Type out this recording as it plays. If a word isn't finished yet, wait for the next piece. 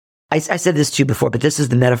I said this to you before, but this is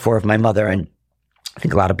the metaphor of my mother, and I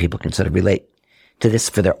think a lot of people can sort of relate to this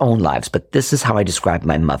for their own lives, but this is how I describe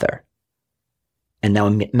my mother. And now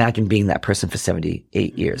imagine being that person for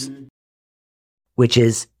 78 years, which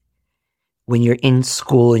is when you're in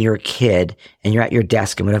school and you're a kid and you're at your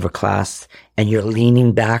desk in whatever class and you're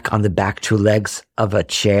leaning back on the back two legs of a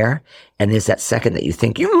chair, and there's that second that you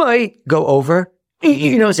think you might go over.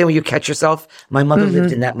 You know what I'm saying? When you catch yourself, my mother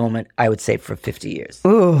lived in that moment, I would say, for 50 years.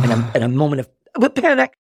 In a moment of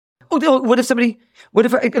panic. Oh, what if I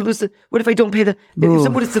lose what if I don't pay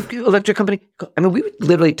what if the electric company? I mean, we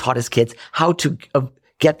literally taught as kids how to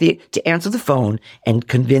to answer the phone and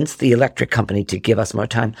convince the electric company to give us more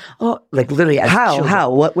time. Oh, like literally.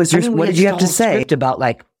 How? What did you have to say? Script about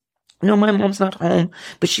like, no, my mom's not home,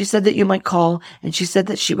 but she said that you might call, and she said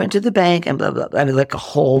that she went to the bank and blah, blah, blah. I mean, like a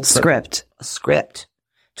whole script. A script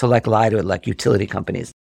to like lie to like utility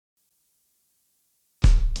companies.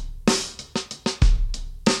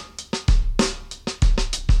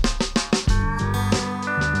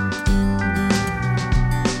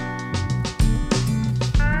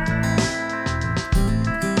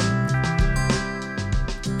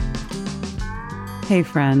 Hey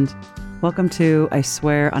friend, welcome to I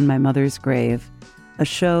Swear on My Mother's Grave, a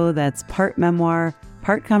show that's part memoir,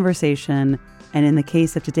 part conversation, and in the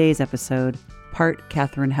case of today's episode, part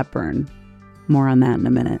Katharine Hepburn. More on that in a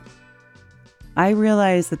minute. I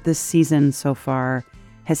realize that this season so far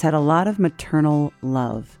has had a lot of maternal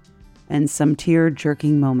love and some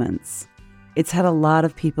tear-jerking moments. It's had a lot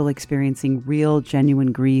of people experiencing real,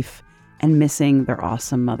 genuine grief and missing their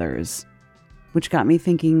awesome mothers, which got me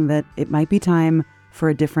thinking that it might be time for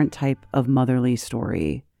a different type of motherly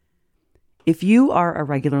story. If you are a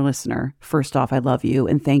regular listener, first off, I love you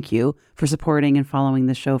and thank you for supporting and following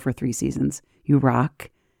the show for 3 seasons. You rock.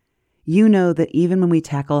 You know that even when we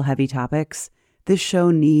tackle heavy topics, this show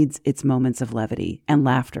needs its moments of levity and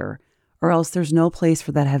laughter, or else there's no place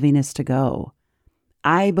for that heaviness to go.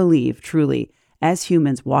 I believe, truly, as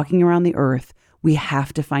humans walking around the earth, we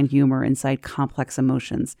have to find humor inside complex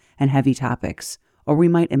emotions and heavy topics, or we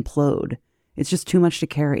might implode. It's just too much to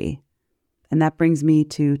carry. And that brings me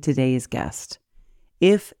to today's guest.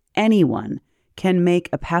 If anyone can make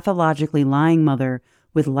a pathologically lying mother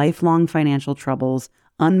with lifelong financial troubles,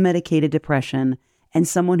 unmedicated depression, and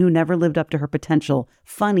someone who never lived up to her potential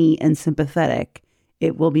funny and sympathetic,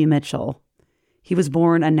 it will be Mitchell. He was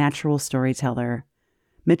born a natural storyteller.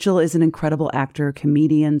 Mitchell is an incredible actor,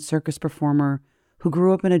 comedian, circus performer who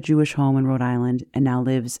grew up in a Jewish home in Rhode Island and now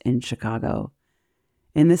lives in Chicago.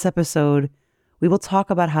 In this episode, we will talk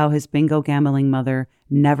about how his bingo gambling mother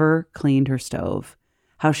never cleaned her stove,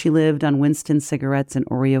 how she lived on Winston cigarettes and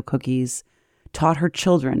Oreo cookies, taught her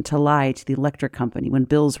children to lie to the electric company when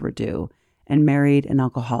bills were due, and married an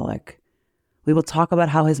alcoholic. We will talk about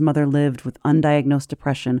how his mother lived with undiagnosed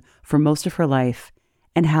depression for most of her life,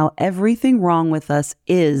 and how everything wrong with us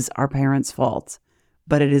is our parents' fault,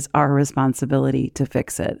 but it is our responsibility to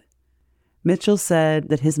fix it. Mitchell said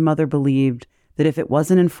that his mother believed that if it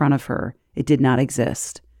wasn't in front of her, it did not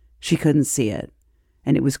exist. She couldn't see it,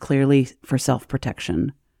 and it was clearly for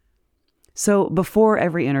self-protection. So before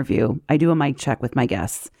every interview, I do a mic check with my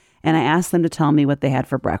guests, and I ask them to tell me what they had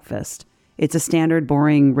for breakfast. It's a standard,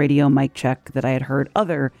 boring radio mic check that I had heard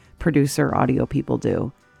other producer audio people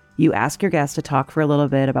do. You ask your guests to talk for a little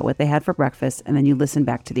bit about what they had for breakfast, and then you listen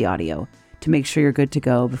back to the audio to make sure you're good to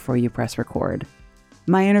go before you press record.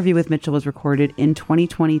 My interview with Mitchell was recorded in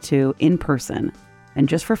 2022 in person, and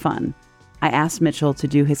just for fun, I asked Mitchell to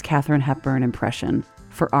do his Katharine Hepburn impression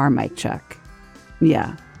for our mic check.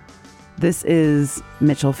 Yeah, this is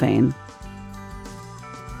Mitchell Fain.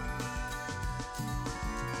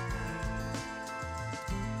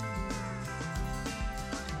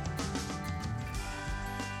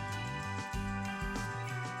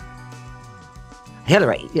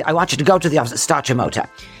 Hillary, I want you to go to the office, start your motor.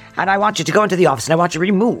 And I want you to go into the office and I want you to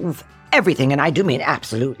remove everything, and I do mean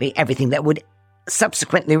absolutely everything that would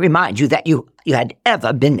subsequently remind you that you had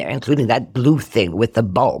ever been there, including that blue thing with the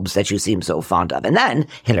bulbs that you seem so fond of. And then,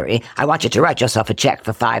 Hillary, I want you to write yourself a check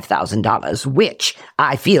for $5,000, which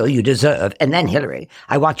I feel you deserve. And then, Hillary,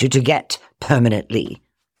 I want you to get permanently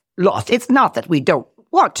lost. It's not that we don't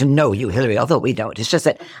want to know you, Hillary, although we don't. It's just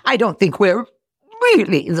that I don't think we're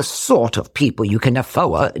really the sort of people you can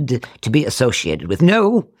afford to be associated with.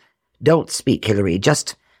 No, don't speak, Hillary.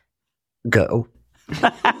 Just go.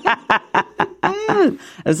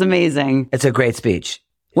 That's amazing. It's a great speech.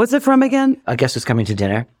 What's it from again? Guess who's coming to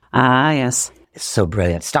dinner? Ah, yes. It's so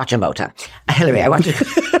brilliant. Start your motor. Hillary, I want you to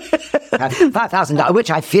have $5,000,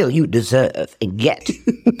 which I feel you deserve, and get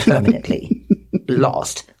permanently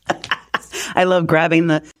lost. I love grabbing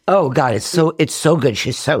the. Oh God, it's so good.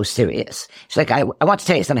 She's so serious. She's like, I want to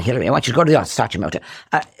tell you something, Hillary. I want you to go to the office, start your motor.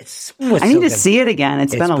 I need to see it again.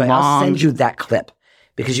 It's been a great. long. I'll send you that clip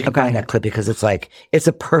because you can find that clip because it's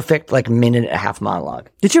a perfect minute and a half monologue.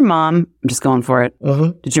 Did your mom? I'm just going for it.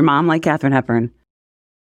 Mm-hmm. Did your mom like Katharine Hepburn?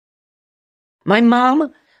 My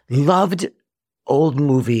mom loved old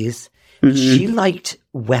movies. Mm-hmm. She liked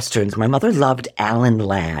Westerns. My mother loved Alan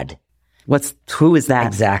Ladd. Who is that?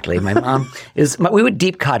 Exactly. My mom we would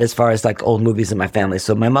deep cut as far as old movies in my family.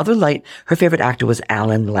 So my mother her favorite actor was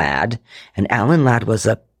Alan Ladd. And Alan Ladd was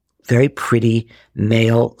a very pretty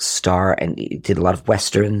male star and he did a lot of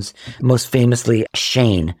Westerns. Most famously,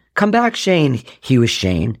 Shane. Come back, Shane. He was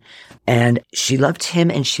Shane. And she loved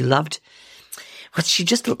him and she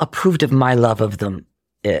just approved of my love of them.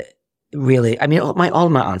 Really. I mean, all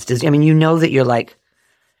my aunts did. I mean, you know that your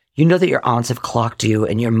aunts have clocked you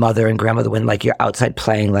and your mother and grandmother when you're outside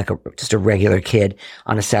playing just a regular kid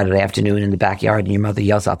on a Saturday afternoon in the backyard and your mother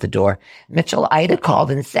yells out the door, Mitchell Ida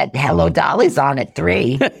called and said, hello, Dolly's on at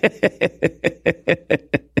 3.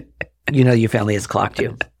 You know your family has clocked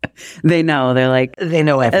you. They know. They're like... They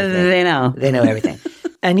know everything. They know. They know everything.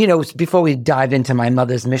 And, before we dive into my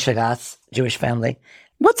mother's Mishigas Jewish family...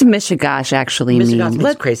 What's Mishigash actually mean? Mishigas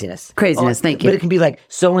means craziness. Craziness, thank you. But it can be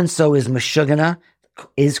so-and-so is Meshugana,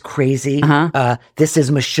 is crazy. Uh-huh. This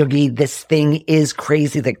is Meshuggah. This thing is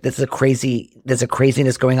crazy. There's a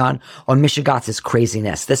craziness going on. Or Mishigatz is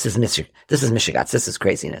craziness. This is Mishigatz. This is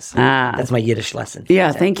craziness. That's my Yiddish lesson.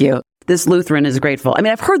 Yeah, thank you. This Lutheran is grateful. I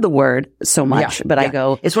mean, I've heard the word so much, but I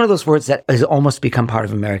go... It's one of those words that has almost become part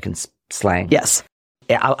of American slang. Yes.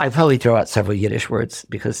 Yeah, I probably throw out several Yiddish words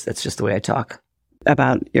because that's just the way I talk.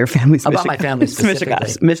 About your family's About my family specifically.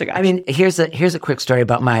 Mishigash. I mean, here's a quick story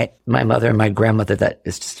about my mother and my grandmother that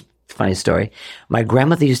is just a funny story. My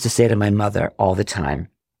grandmother used to say to my mother all the time,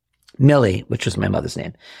 Millie, which was my mother's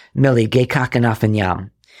name, Millie, geh kacken auf den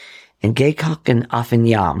Yam. And geh kacken auf den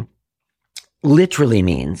Yam literally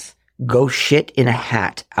means go shit in a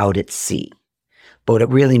hat out at sea. But what it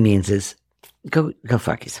really means is go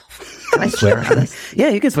fuck yourself. Can I swear on this? Yeah,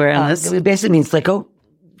 you can swear on this. It basically means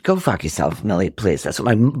go fuck yourself, Millie, please. That's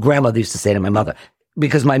what my grandmother used to say to my mother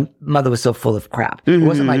because my mother was so full of crap. It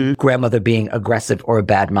wasn't my grandmother being aggressive or a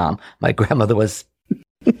bad mom. My grandmother was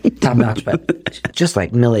top notch, but just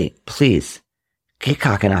like, Millie, please, get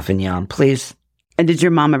cocking off in yam, please. And did your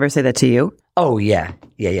mom ever say that to you? Oh, yeah.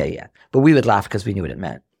 But we would laugh because we knew what it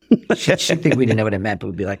meant. She'd think we didn't know what it meant, but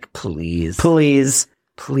we'd be like, please. Please.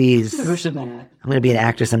 I'm going to be an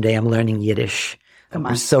actor someday. I'm learning Yiddish.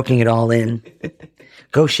 I'm soaking it all in.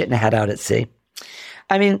 Go shit in a hat out at sea.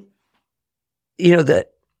 I mean,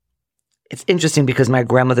 it's interesting because my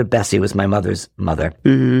grandmother Bessie was my mother's mother.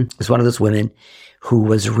 Mm-hmm. Was one of those women who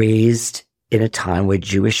was raised in a time where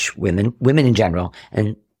Jewish women in general,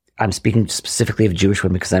 and I'm speaking specifically of Jewish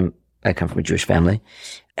women because I come from a Jewish family,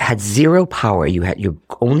 had zero power. Your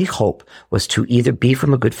only hope was to either be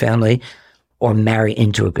from a good family or marry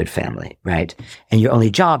into a good family, right? And your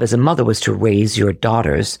only job as a mother was to raise your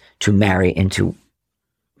daughters to marry men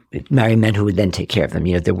who would then take care of them.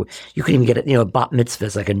 You could even get a bat mitzvah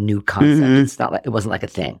is like a new concept. Mm-hmm. It wasn't like a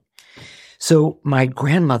thing. So my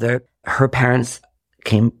grandmother, her parents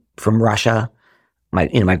came from Russia.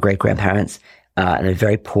 My great grandparents, and they're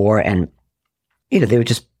very poor, and they were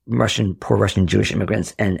just poor Russian Jewish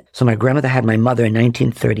immigrants. And so my grandmother had my mother in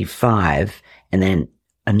 1935, and then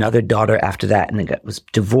another daughter after that, and then was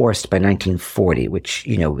divorced by 1940, which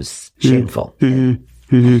was shameful. Mm-hmm.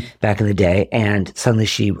 Mm-hmm. Back in the day, and suddenly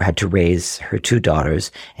she had to raise her 2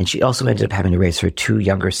 daughters, and she also ended up having to raise her 2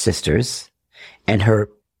 younger sisters, and her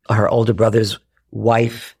older brother's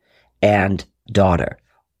wife and daughter.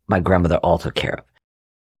 My grandmother all took care of.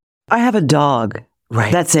 I have a dog.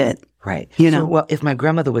 Right. That's it. Right. So, well, if my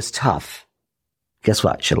grandmother was tough, guess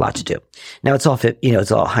what? She had a lot to do. Now it's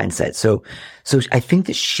all hindsight. So I think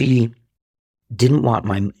that she didn't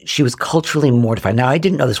want she was culturally mortified. Now, I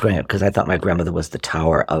didn't know this growing up because I thought my grandmother was just the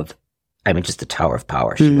tower of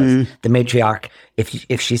power. She was the matriarch.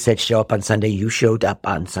 If she said show up on Sunday, you showed up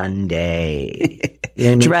on Sunday. You know what I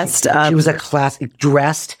mean? Dressed up. She was a classic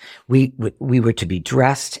dressed. We were to be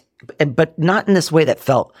dressed, but not in this way that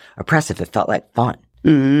felt oppressive. It felt like fun.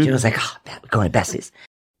 Mm-hmm. She was like, going to Bessie's.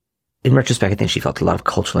 In retrospect, I think she felt a lot of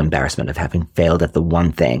cultural embarrassment of having failed at the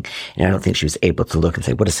one thing. And I don't think she was able to look and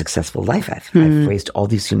say, what a successful life I've raised all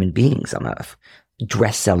these human beings on a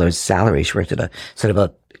dress seller's salary. She worked at a sort of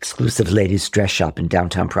a exclusive ladies dress shop in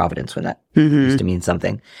downtown Providence when that used to mean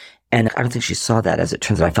something. And I don't think she saw that. As it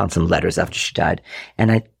turns out, I found some letters after she died.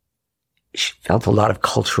 And she felt a lot of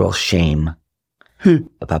cultural shame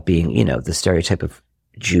about being, the stereotype of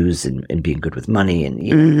Jews and being good with money and,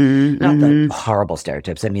 you know, not the horrible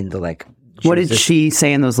stereotypes. I mean, the like. What did she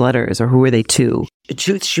say in those letters, or who were they to?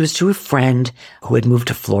 She was to a friend who had moved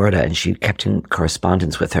to Florida, and she kept in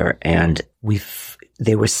correspondence with her. And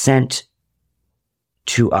they were sent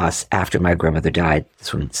to us after my grandmother died.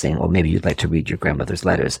 This one saying, well, maybe you'd like to read your grandmother's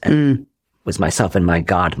letters. And it was myself and my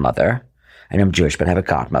godmother. And I'm Jewish, but I have a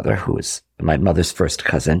godmother who is my mother's first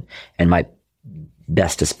cousin and my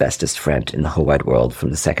bestest friend in the whole wide world from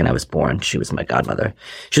the second I was born. She was my godmother.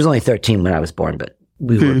 She was only 13 when I was born, but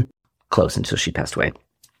we were close until she passed away,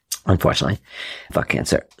 unfortunately, of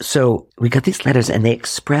cancer. So we got these letters, and they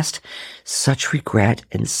expressed such regret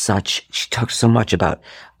and she talked so much about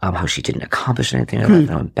how she didn't accomplish anything in her life, and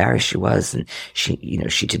how embarrassed she was, and she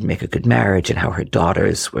didn't make a good marriage, and how her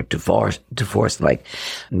daughters were divorced, like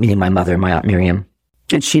meaning my mother and my Aunt Miriam.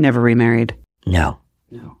 And she never remarried? No.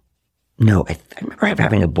 I remember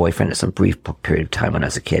having a boyfriend at some brief period of time when I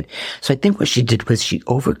was a kid. So I think what she did was she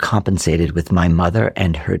overcompensated with my mother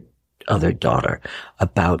and her other daughter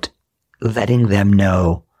about letting them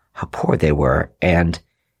know how poor they were. And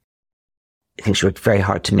I think she worked very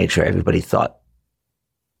hard to make sure everybody thought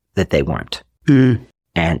that they weren't. And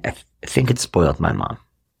I think it spoiled my mom.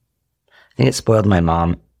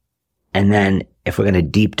 And then if we're going to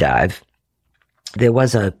deep dive, there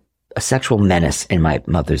was a sexual menace in my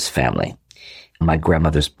mother's family, my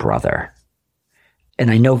grandmother's brother. And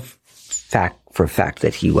I know for a fact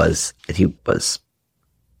that he was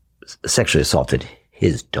sexually assaulted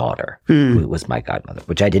his daughter, who was my godmother,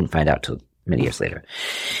 which I didn't find out till many years later.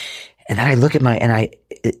 And then I look at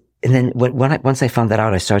once I found that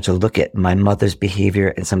out, I started to look at my mother's behavior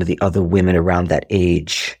and some of the other women around that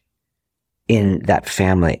age in that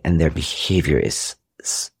family, and their behavior is,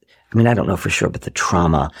 I mean, I don't know for sure, but the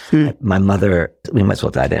trauma, my mother, we might as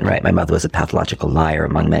well dive in, right? My mother was a pathological liar,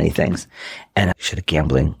 among many things. And she had a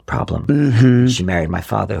gambling problem. She married my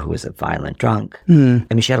father, who was a violent drunk. I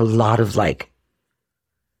mean, she had a lot of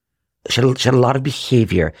she had a lot of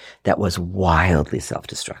behavior that was wildly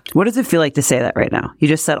self-destructive. What does it feel like to say that right now? You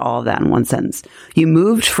just said all of that in one sentence. You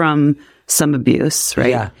moved from some abuse, right?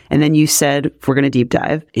 Yeah. And then you said, we're going to deep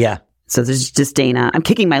dive. Yeah. So this is just Dana. I'm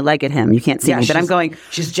kicking my leg at him. You can't see me, but I'm going.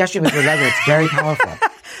 She's gesturing with her leg, and it's very powerful.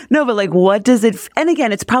 No, but like, what does it? And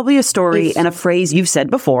again, it's probably a story and a phrase you've said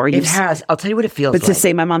before. It has. I'll tell you what it feels like. But to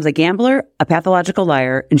say my mom's a gambler, a pathological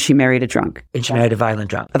liar, and she married a drunk. And she married a violent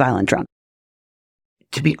drunk. A violent drunk.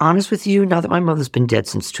 To be honest with you, now that my mother's been dead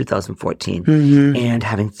since 2014, and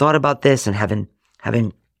having thought about this and having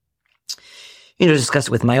discussed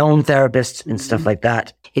it with my own therapist and stuff like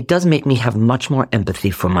that, it does make me have much more empathy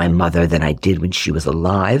for my mother than I did when she was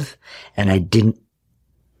alive. And I didn't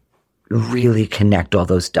really connect all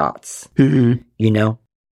those dots, you know?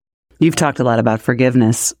 You've talked a lot about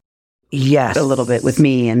forgiveness. Yes. A little bit with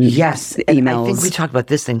me and emails. And I think we talked about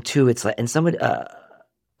this thing too. It's like, and someone,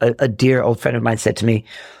 a dear old friend of mine said to me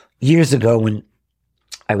years ago when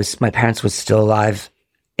my parents was still alive,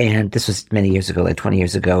 and this was many years ago, like 20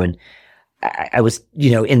 years ago. And I was,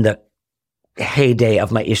 in the heyday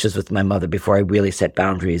of my issues with my mother before I really set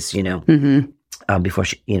boundaries, before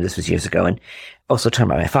she, this was years ago. And also talking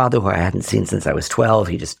about my father, who I hadn't seen since I was 12.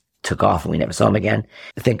 He just took off and we never saw him again.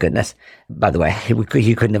 Thank goodness. By the way,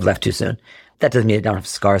 he couldn't have left too soon. That doesn't mean I don't have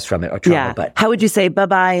scars from it or trauma. Yeah. But how would you say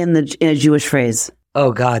bye-bye in a Jewish phrase?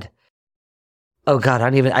 Oh God, I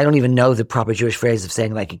don't even know the proper Jewish phrase of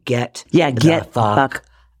saying like get the fuck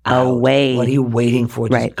away. What are you waiting for?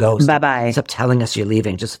 Just go. Bye-bye. Stop telling us you're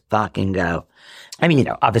leaving. Just fucking go. I mean,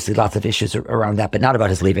 obviously lots of issues around that, but not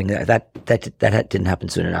about his leaving. That didn't happen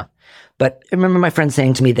soon enough. But I remember my friend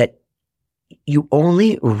saying to me that you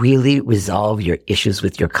only really resolve your issues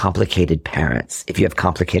with your complicated parents, if you have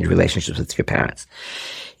complicated relationships with your parents,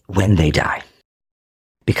 when they die.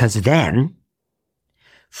 Because then,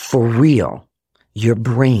 for real, your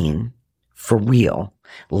brain, for real,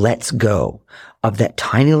 lets go of that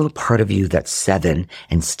tiny little part of you that's 7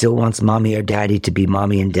 and still wants mommy or daddy to be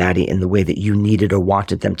mommy and daddy in the way that you needed or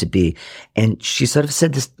wanted them to be. And she sort of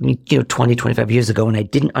said this, 20, 25 years ago, and I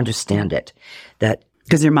didn't understand it. That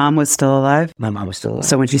because your mom was still alive? My mom was still alive.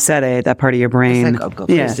 So when she said it, that part of your brain. It's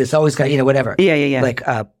like, it's always got, whatever. Yeah. Like,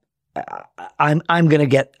 I'm gonna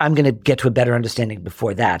get to a better understanding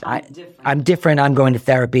before that. I'm different. I'm going to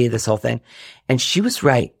therapy, this whole thing. And she was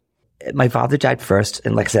right. My father died first.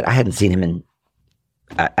 And like I said, I hadn't seen him in,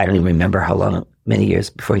 I don't even remember how long, many years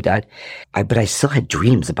before he died. But I still had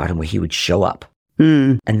dreams about him where he would show up.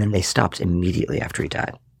 And then they stopped immediately after he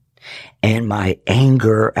died. And my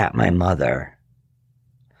anger at my mother,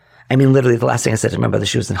 I mean, literally the last thing I said to my mother,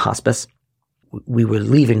 she was in hospice. We were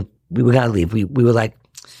leaving. We were going to leave. We were like,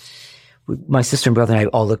 my sister and brother and I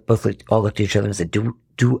all looked at each other and said,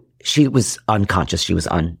 she was unconscious. She was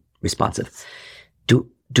unresponsive.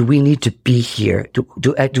 Do we need to be here?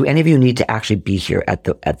 Do any of you need to actually be here at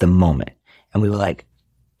the moment? And we were like,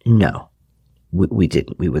 no, we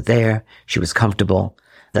didn't. We were there. She was comfortable.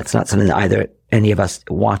 That's not something that either any of us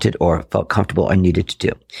wanted or felt comfortable or needed to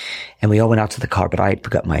do. And we all went out to the car, but I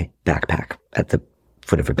forgot my backpack at the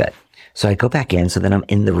foot of her bed. So I go back in. So then I'm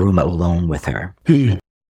in the room alone with her. And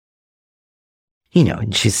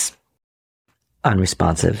she's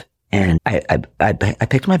unresponsive. And I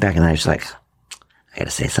picked my bag and I was like, I got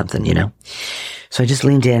to say something, So I just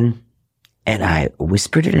leaned in and I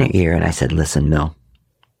whispered in her ear and I said, listen, Mil,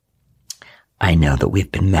 I know that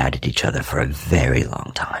we've been mad at each other for a very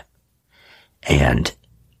long time. And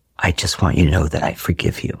I just want you to know that I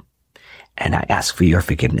forgive you. And I ask for your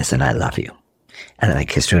forgiveness and I love you. And then I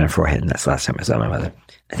kissed her on her forehead, and that's the last time I saw my mother.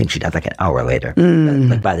 I think she died like an hour later.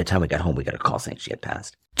 Like by the time we got home, we got a call saying she had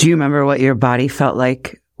passed. Do you remember what your body felt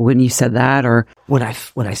like when you said that, or when I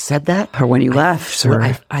said that, or when you left? Or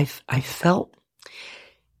I felt,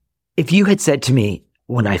 if you had said to me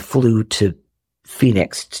when I flew to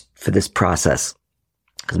Phoenix for this process,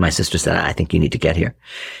 because my sister said, I think you need to get here.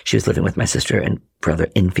 She was living with my sister and brother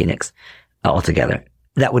in Phoenix all together.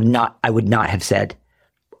 I would not have said,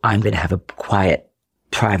 I'm going to have a quiet,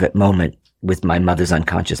 private moment with my mother's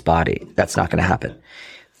unconscious body. That's not going to happen.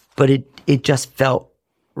 But it just felt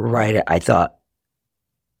right. I thought,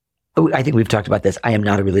 I think we've talked about this. I am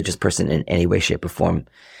not a religious person in any way, shape, or form.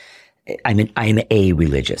 I am a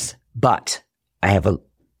religious, but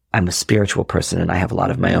I'm a spiritual person and I have a lot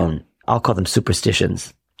of my own, I'll call them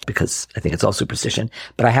superstitions because I think it's all superstition,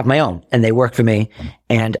 but I have my own and they work for me.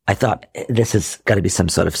 And I thought this has got to be some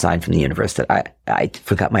sort of sign from the universe that I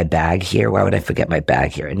forgot my bag here. Why would I forget my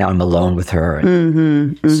bag here? And now I'm alone with her.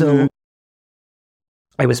 And so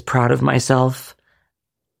I was proud of myself.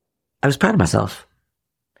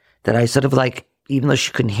 That I sort of like, even though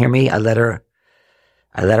she couldn't hear me, I let her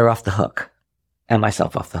off the hook and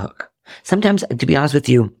myself off the hook. Sometimes, to be honest with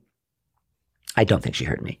you, I don't think she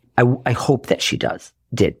heard me. I hope that she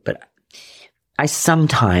did, but I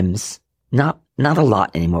sometimes, not a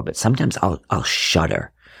lot anymore, but sometimes I'll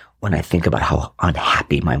shudder when I think about how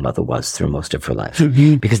unhappy my mother was through most of her life.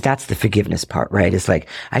 Because that's the forgiveness part, right? It's like,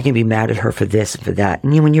 I can be mad at her for this and for that.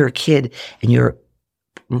 And when you're a kid and your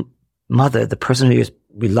mother, the person who you're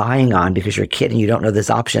relying on because you're a kid and you don't know there's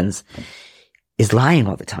options, is lying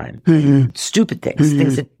all the time. Stupid things,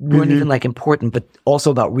 things that weren't even like important, but also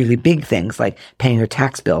about really big things like paying her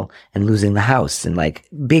tax bill and losing the house and like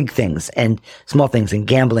big things and small things and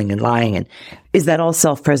gambling and lying. And is that all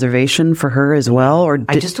self-preservation for her as well? Or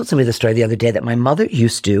I just told somebody the story the other day that my mother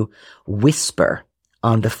used to whisper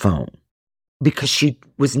on the phone because she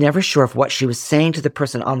was never sure if what she was saying to the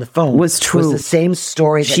person on the phone was true. Was the same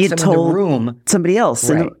story that she had told in the room, somebody else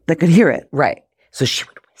right, that could hear it. Right. So she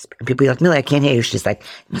would whisper. And people be like, Millie, I can't hear you. She's like,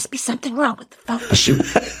 must be something wrong with the phone. And she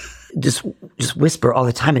just whisper all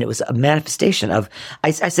the time. And it was a manifestation of,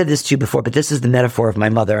 I said this to you before, but this is the metaphor of my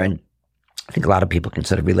mother. And I think a lot of people can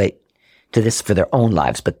sort of relate to this for their own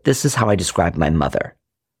lives. But this is how I describe my mother.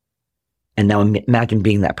 And now imagine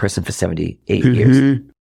being that person for 78 years.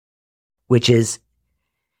 Which is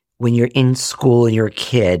when you're in school and you're a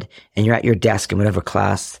kid and you're at your desk in whatever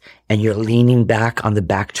class and you're leaning back on the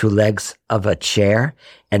back two legs of a chair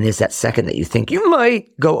and there's that second that you think you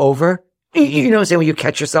might go over. You know what I'm saying? When you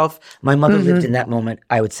catch yourself. My mother lived in that moment,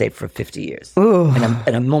 I would say, for 50 years. And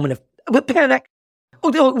a moment of panic.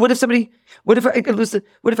 Oh, what if I lose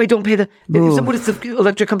what if I don't pay what if the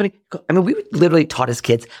electric company? I mean, we literally taught as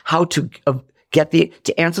kids how to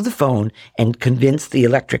to answer the phone and convince the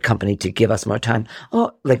electric company to give us more time.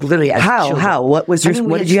 Oh, like literally. How? What was your?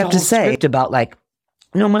 What did you have to say? Script about like,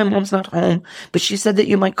 no, my mom's not home, but she said that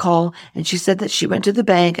you might call, and she said that she went to the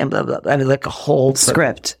bank and blah blah blah. I mean, like a whole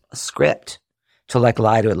script to like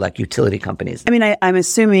lie to like utility companies. I mean, I'm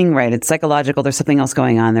assuming, right? It's psychological. There's something else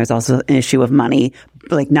going on. There's also an issue of money,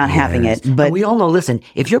 like not having it. But and we all know. Listen,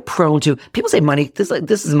 if you're prone to people say money, this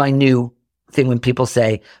is my new thing when people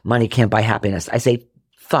say money can't buy happiness. I say,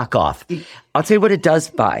 fuck off. I'll tell you what it does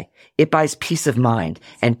buy. It buys peace of mind.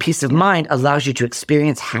 And peace of mind allows you to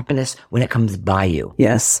experience happiness when it comes by you.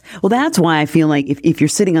 Yes. Well, that's why I feel like if you're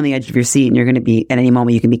sitting on the edge of your seat and you're going to be, at any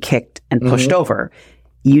moment, you can be kicked and pushed over,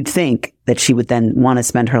 you'd think that she would then want to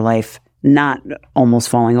spend her life not almost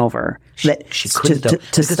falling over. She couldn't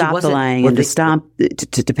to stop the lying and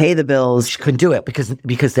to pay the bills. She couldn't do it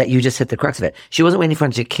because that you just hit the crux of it. She wasn't waiting for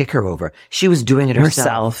him to kick her over. She was doing it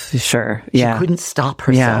herself. Sure. She couldn't stop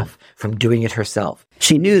herself from doing it herself.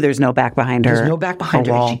 She knew there's no back behind her. There's no back behind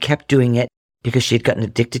her. And she kept doing it because she had gotten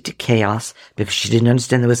addicted to chaos, because she didn't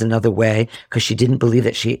understand there was another way, because she didn't believe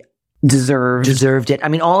that she deserved it. I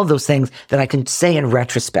mean, all of those things that I can say in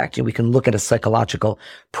retrospect, and we can look at a psychological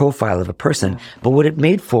profile of a person. But what it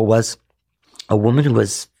made for was a woman who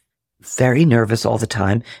was very nervous all the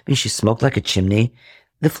time. I mean, she smoked like a chimney.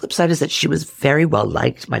 The flip side is that she was very well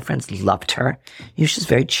liked. My friends loved her. She's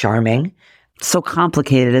very charming. So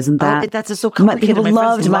complicated, isn't that? That's so complicated. People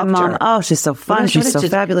loved my mom. Her. Oh, she's so fun. She's so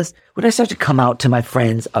fabulous. When I started to come out to my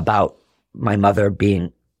friends about my mother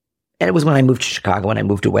being, and it was when I moved to Chicago, when I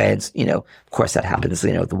moved away, it's, of course that happens,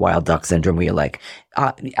 the wild duck syndrome where you're like,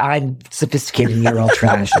 I'm sophisticated and you're all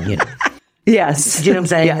trash. And, Yes. Do you know what I'm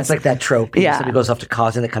saying? Yes. It's like that trope. Yeah. Somebody goes off to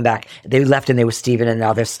college and they come back. They left and they were Stephen and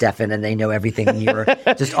now they're Stefan and they know everything and you're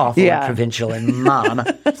just awful and provincial and mom.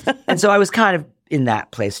 And so I was kind of in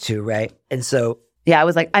that place too, right? And so... Yeah, I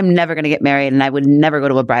was like, I'm never going to get married and I would never go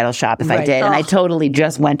to a bridal shop if I did. And I totally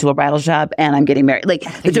just went to a bridal shop and I'm getting married. Like,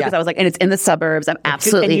 the joke is I was like, and it's in the suburbs. I'm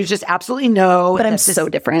absolutely... And you just absolutely know... But I'm so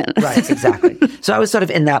different. Right, exactly. So I was sort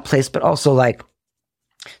of in that place, but also like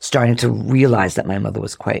starting to realize that my mother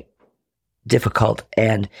was quite difficult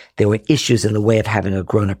and there were issues in the way of having a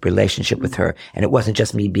grown-up relationship with her. And it wasn't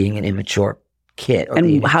just me being an immature kid.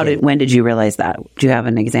 And when did you realize that? Do you have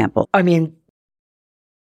an example? I mean...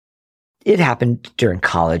 It happened during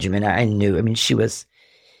college. I mean,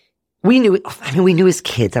 we knew as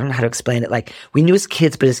kids. I don't know how to explain it. Like, we knew as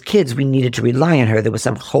kids, but as kids, we needed to rely on her. There was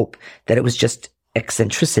some hope that it was just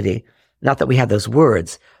eccentricity. Not that we had those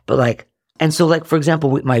words, but like, and so like, for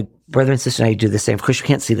example, my brother and sister and I do the same. Of course, you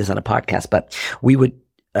can't see this on a podcast, but we would,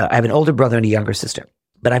 I have an older brother and a younger sister,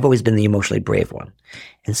 but I've always been the emotionally brave one.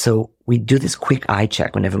 And so we do this quick eye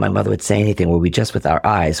check whenever my mother would say anything, where we just with our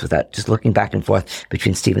eyes, without just looking back and forth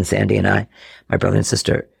between Steve and Sandy and I, my brother and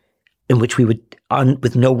sister, in which we would,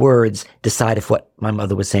 with no words, decide if what my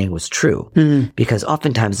mother was saying was true. Mm-hmm. Because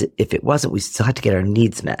oftentimes, if it wasn't, we still had to get our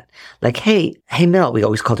needs met. Like, hey, Mill. We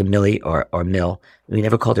always called her Millie or Mill. We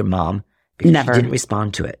never called her Mom because she didn't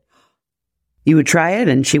respond to it. You would try it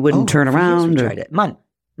and she wouldn't turn around? We tried it. Mom.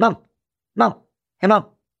 Hey, Mom.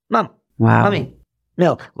 Wow. Mommy.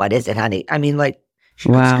 Mill, what is it, honey? I mean, like, she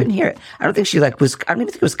just couldn't hear it. I don't think she I don't even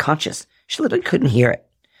think it was conscious. She literally couldn't hear it.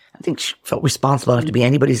 I think she felt responsible enough to be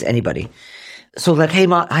anybody's anybody. So like, hey,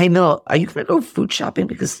 Mill, are you going to go food shopping?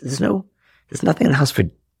 Because there's nothing in the house for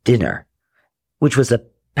dinner, which was a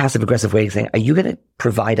passive aggressive way of saying, are you going to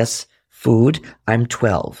provide us food? I'm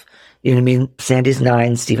 12. You know what I mean? Sandy's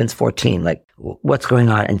 9, Stephen's 14. Like, what's going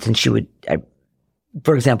on? And then she would,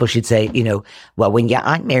 for example, she'd say, well, when your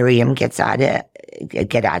Aunt Miriam gets out of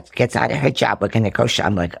her job, we're going to go shop.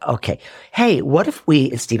 I'm like, okay. Hey, what if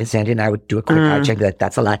and Steve and Sandy and I would do a quick eye check, be like,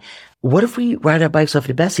 that's a lie. What if we ride our bikes over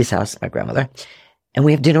to Bessie's house, my grandmother, and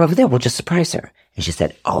we have dinner over there? We'll just surprise her. And she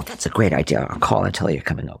said, oh, that's a great idea. I'll call and tell her you're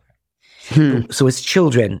coming over. So as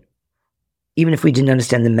children, even if we didn't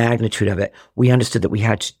understand the magnitude of it, we understood that we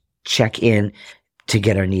had to check in to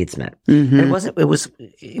get our needs met. Mm-hmm. And it was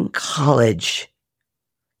in college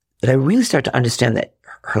that I really started to understand that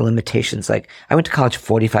her limitations. Like, I went to college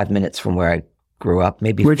 45 minutes from where I grew up,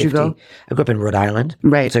 maybe Where'd 50. You go? I grew up in Rhode Island.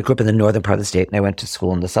 Right. So I grew up in the northern part of the state, and I went to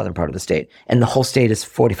school in the southern part of the state. And the whole state is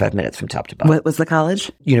 45 minutes from top to bottom. What was the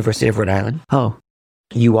college? University of Rhode Island. Oh.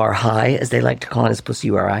 UR High, as they like to call it, as opposed to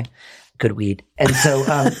URI. Good weed. And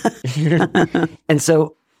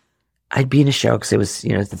so, I'd be in a show, because it was,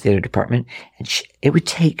 the theater department, and it would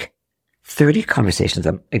take 30 conversations.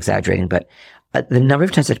 I'm exaggerating, but the number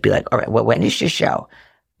of times I'd be like, all right, well, when is your show?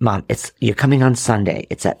 Mom, you're coming on Sunday.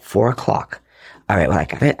 It's at 4:00. All right, well,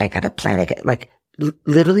 I got to plan.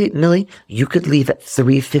 Literally, Millie, you could leave at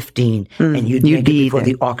 3:15 and you'd make it before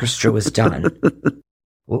the orchestra was done.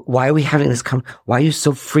 Why are we having this why are you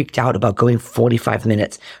so freaked out about going 45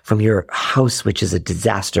 minutes from your house, which is a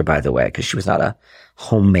disaster, by the way, because she was not a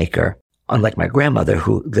homemaker, unlike my grandmother,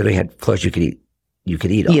 who literally had floors you could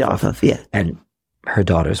eat off of. Yeah. And her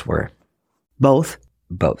daughters were both.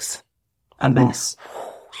 A mess.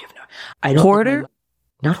 Hoarder?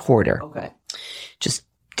 Not hoarder. Okay. Just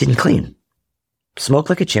didn't clean.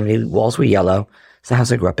 Smoked like a chimney. Walls were yellow. It's the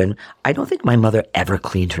house I grew up in. I don't think my mother ever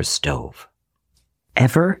cleaned her stove.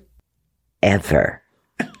 Ever?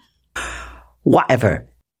 Whatever.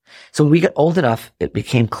 So when we got old enough, it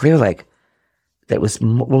became clear, like, that was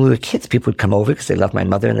when we were kids, people would come over because they loved my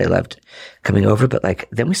mother and they loved coming over. But like,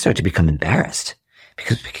 then we started to become embarrassed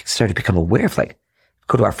because we started to become aware of, like,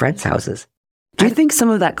 go to our friends' houses. Do you think some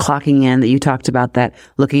of that clocking in that you talked about, that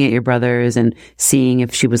looking at your brothers and seeing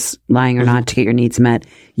if she was lying or not to get your needs met,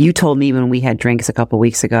 you told me when we had drinks a couple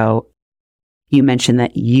weeks ago, you mentioned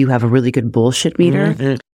that you have a really good bullshit meter.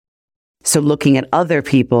 Mm-hmm. So looking at other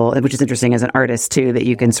people, which is interesting as an artist too, that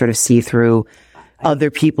you can sort of see through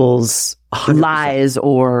other people's 100%. lies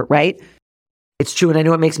or, right? It's true. And I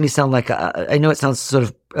know it makes me sound like, I know it sounds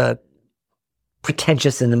sort of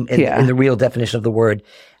pretentious in the real definition of the word.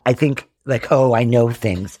 I think like, oh, I know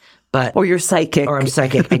things. But, or you're psychic. Or I'm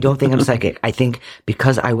psychic. I don't think I'm psychic. I think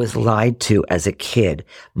because I was lied to as a kid,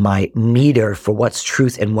 my meter for what's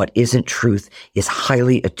truth and what isn't truth is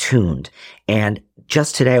highly attuned. And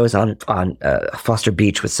just today I was on Foster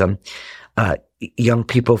Beach with some young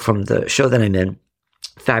people from the show that I'm in.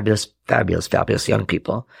 Fabulous young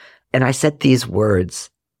people. And I said these words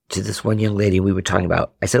to this one young lady we were talking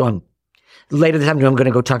about. I said, later this afternoon I'm going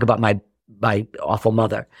to go talk about my awful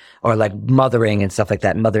mother, or like mothering and stuff like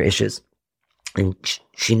that, mother issues. And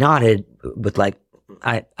she nodded with like,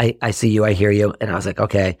 I see you, I hear you. And I was like,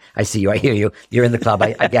 okay, I see you, I hear you. You're in the club,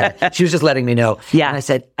 I get it. She was just letting me know. Yeah. And I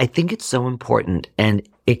said, I think it's so important, and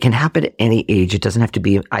it can happen at any age. It doesn't have to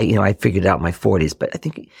be, I figured it out in my 40s, but I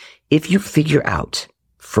think if you figure out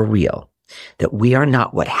for real that we are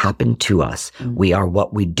not what happened to us, we are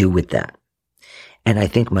what we do with that. And I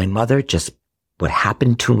think my mother what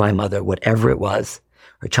happened to my mother, whatever it was,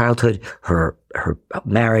 her childhood, her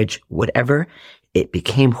marriage, whatever, it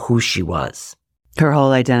became who she was. Her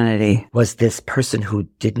whole identity was this person who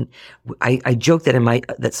didn't, I joke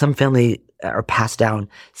that that some family are passed down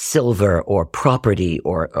silver or property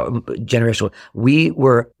or generational. We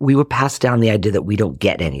were passed down the idea that we don't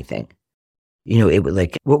get anything. It was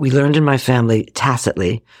like what we learned in my family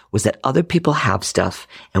tacitly was that other people have stuff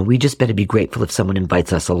and we just better be grateful if someone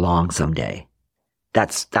invites us along someday.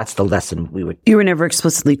 That's the lesson You were never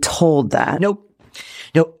explicitly told that. Nope.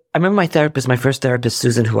 I remember my first therapist,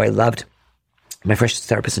 Susan, who I loved, my first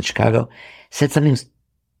therapist in Chicago, said something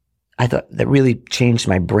I thought that really changed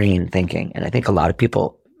my brain thinking. And I think a lot of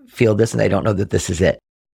people feel this and they don't know that this is it.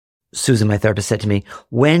 Susan, my therapist, said to me,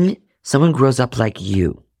 when someone grows up like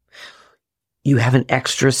you have an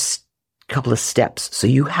extra couple of steps. So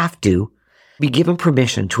you have to be given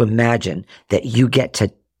permission to imagine that you get to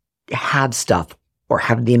have stuff or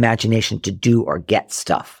have the imagination to do or get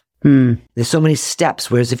stuff. There's so many steps.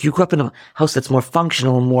 Whereas if you grew up in a house that's more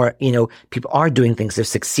functional and more, people are doing things, they're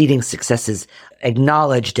succeeding, success is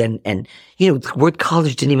acknowledged. And the word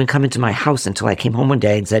college didn't even come into my house until I came home one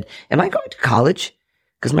day and said, am I going to college?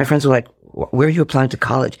 Because my friends were like, where are you applying to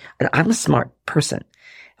college? And I'm a smart person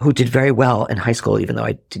who did very well in high school, even though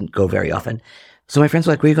I didn't go very often. So my friends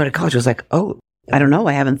were like, where are you going to college? I was like, oh. I don't know.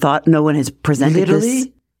 I haven't thought. No one has presented this.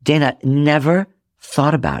 Dana never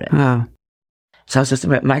thought about it. Oh. So I was just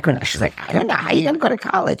about Micro, and she's like, I don't know how you're going to go to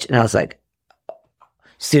college. And I was like,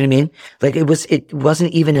 see what I mean? Like it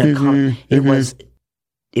wasn't even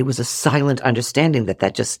it was a silent understanding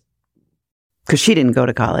that just. Because she didn't go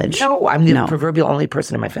to college. No, I'm the proverbial only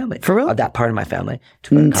person in my family. For real? Of that part of my family.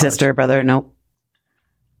 To go to college. Sister, brother, nope.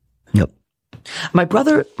 Nope. My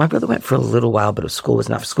brother went for a little while, but school is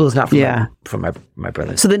not for my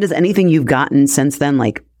brother. So then does anything you've gotten since then,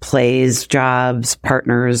 like plays, jobs,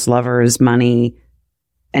 partners, lovers, money,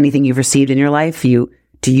 anything you've received in your life, do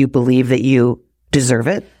you believe that you deserve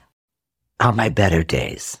it? On my better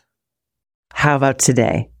days. How about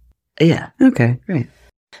today? Yeah. Okay, great.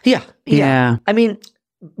 Yeah. I mean,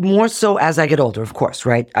 more so as I get older, of course,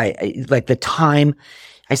 right? I like the time.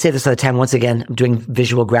 I say this all the time. Once again, I'm doing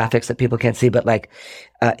visual graphics that people can't see, but like,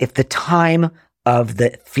 if the time of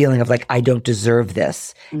the feeling of like, I don't deserve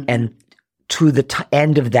this, and to the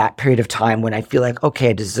end of that period of time when I feel like, okay,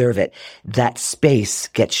 I deserve it, that space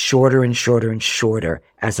gets shorter and shorter and shorter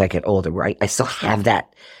as I get older, where I still have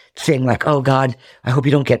that thing like, oh God, I hope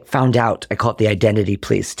you don't get found out. I call it the identity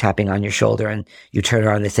police tapping on your shoulder, and you turn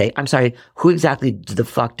around and they say, I'm sorry, who exactly the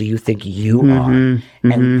fuck do you think you are? And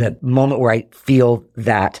the moment where I feel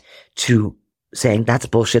that to saying that's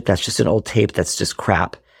bullshit, that's just an old tape, that's just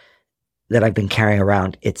crap that I've been carrying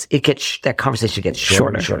around, that conversation gets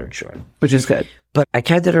shorter and shorter and shorter. Which is good. But I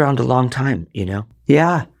carried that around a long time,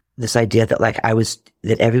 Yeah. This idea that like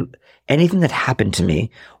anything that happened to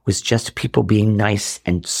me was just people being nice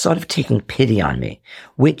and sort of taking pity on me,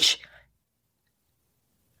 which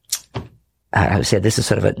I would say this is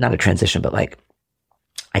sort of not a transition, but like,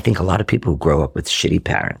 I think a lot of people who grow up with shitty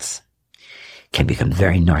parents can become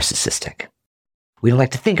very narcissistic. We don't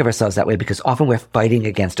like to think of ourselves that way because often we're fighting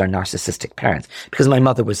against our narcissistic parents, because my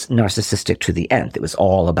mother was narcissistic to the end. It was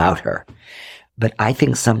all about her. But I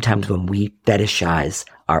think sometimes when we fetishize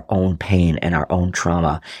our own pain and our own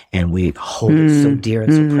trauma and we hold it so dear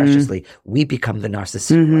and so preciously, we become the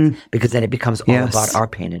narcissistic ones, because then it becomes all about our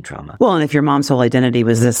pain and trauma. Well, and if your mom's whole identity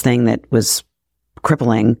was this thing that was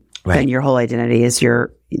crippling, then your whole identity is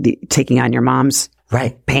taking on your mom's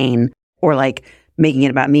pain. or like making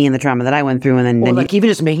it about me and the trauma that I went through. And then, or like even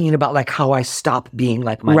just making it about like how I stop being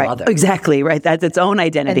like my mother. Exactly. Right. That's its own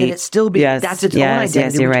identity. And then it's still that's its own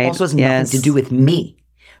identity, which also has nothing to do with me.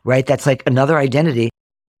 Right. That's like another identity.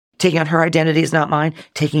 Taking on her identity is not mine.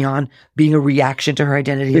 Taking on being a reaction to her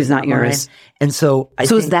identity is not yours. Mine. And so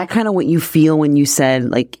is that kind of what you feel when you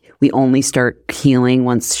said like we only start healing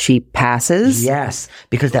once she passes? Yes.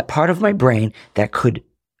 Because that part of my brain that could,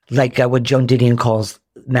 like what Joan Didion calls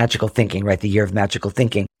magical thinking, right? The year of magical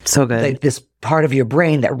thinking. So good. Like this part of your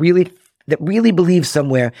brain that really believes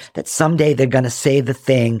somewhere that someday they're going to say the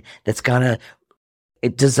thing that's going to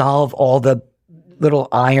dissolve all the little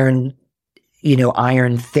iron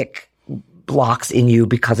thick blocks in you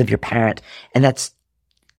because of your parent. And as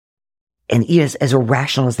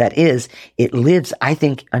irrational as that is, it lives, I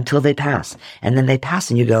think, until they pass. And then they pass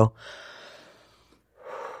and you go,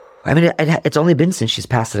 I mean, it's only been since she's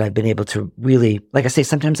passed that I've been able to really, like I say,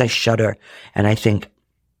 sometimes I shudder and I think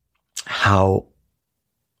how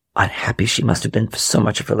unhappy she must have been for so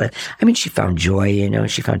much of her life. I mean, she found joy,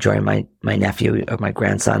 she found joy in my nephew or my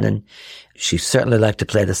grandson, and she certainly liked to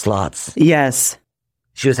play the slots. Yes.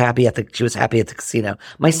 She was happy at the casino.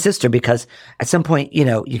 My sister, because at some point,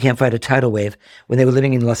 you can't fight a tidal wave, when they were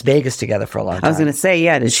living in Las Vegas together for a long time. I was going to say,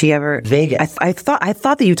 yeah. Did she ever? Vegas. I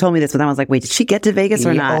thought that you told me this, but I was like, wait, did she get to Vegas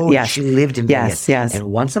or not? Oh, yes. She lived in Vegas. Yes.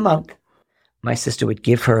 And once a month, my sister would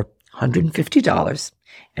give her $150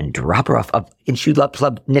 and drop her off, and she'd love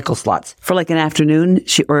club nickel slots for like an afternoon.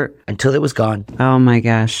 Until it was gone. Oh my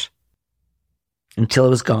gosh. Until it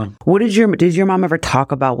was gone. What did your mom ever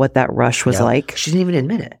talk about what that rush was like? She didn't even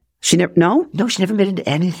admit it. She never, no? No, she never admitted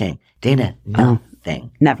anything. Dana,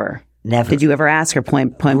 nothing. Never. Did you ever ask her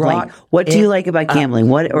point blank, what do you like about gambling?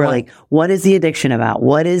 What is the addiction about?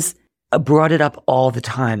 What is? I brought it up all the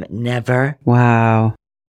time. Never. Wow.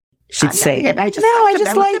 She'd say, I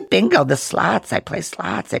just like bingo, the slots. I play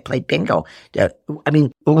slots. I play bingo. I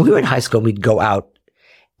mean, when we were in high school, we'd go out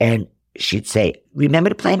and she'd say, remember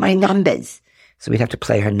to play my numbers. So we'd have to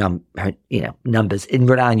play her numbers. In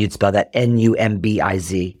Rhode Island, you'd spell that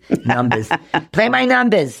Numbiz, numbers. Play my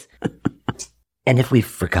numbers. And if we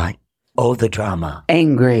forgot, the drama.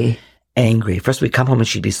 Angry. First we'd come home and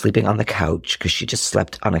she'd be sleeping on the couch because she just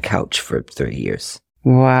slept on a couch for 30 years.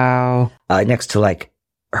 Wow. Next to like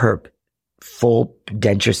her full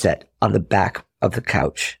denture set on the back of the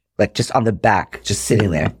couch. Like just on the back, just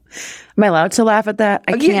sitting there. Am I allowed to laugh at that?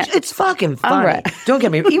 I can't. It's fucking funny. Right. Don't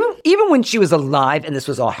get me. Even when she was alive and this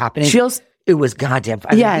was all happening, it was goddamn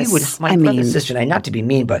funny. Yes. My brother and sister and I, not to be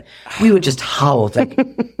mean, but we would just howl like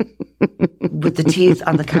with the teeth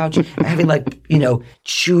on the couch, having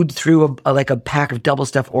chewed through a pack of double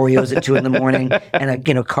stuffed Oreos at 2 a.m.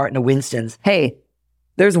 and a carton of Winston's. Hey,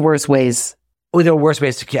 there's worse ways. Oh, there were worse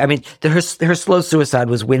ways to kill. I mean, her slow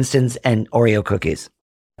suicide was Winston's and Oreo cookies.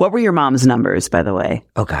 What were your mom's numbers, by the way?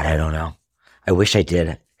 Oh God, I don't know. I wish I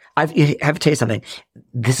did. I have to tell you something.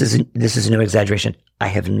 This is no exaggeration. I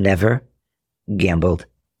have never gambled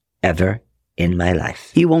ever in my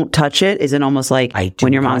life. You won't touch it? Is it almost like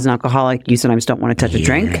when your mom's an alcoholic, you sometimes don't want to touch a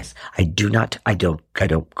drink? I do not. I don't go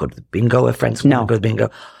to the bingo if friends want to go to the bingo.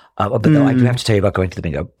 But though I do have to tell you about going to the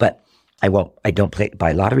bingo. But I won't. I don't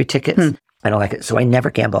buy lottery tickets. I don't like it. So I never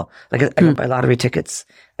gamble. Like I don't buy lottery tickets.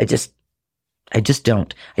 I just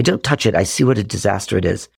don't. I don't touch it. I see what a disaster it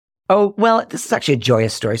is. Oh, well, this is actually a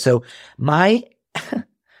joyous story. So the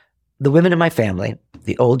women in my family,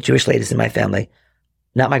 the old Jewish ladies in my family,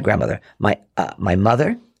 not my grandmother, my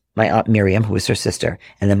mother, my Aunt Miriam, who was her sister,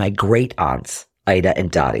 and then my great aunts, Ida and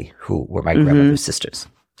Dottie, who were my grandmother's sisters.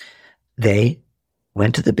 They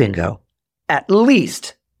went to the bingo at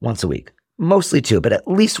least once a week, mostly 2, but at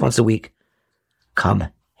least once a week. Come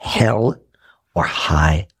hell or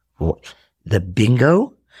high the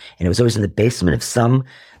bingo, and it was always in the basement of some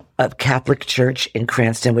Catholic church in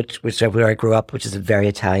Cranston, which is where I grew up, which is very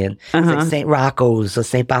Italian. It's like St. Rocco's or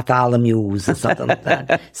St. Bartholomew's or something like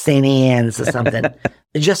that, St. Anne's or something.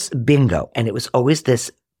 Just bingo, and it was always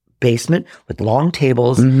this basement with long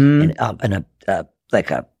tables and a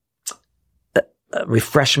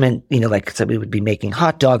refreshment. So we would be making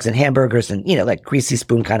hot dogs and hamburgers and like greasy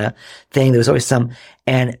spoon kind of thing. There was always some,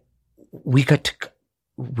 and when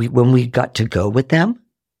we got to go with them,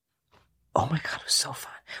 oh my God, it was so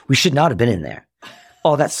fun. We should not have been in there.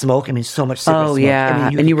 All that smoke. I mean, so much cigarette smoke. Yeah. I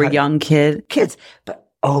mean, and you were young kids. But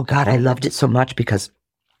oh God, I loved it so much because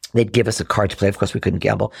they'd give us a card to play. Of course, we couldn't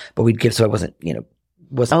gamble, but we'd give, so I wasn't the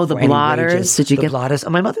blotters. Did you get blotters? Oh,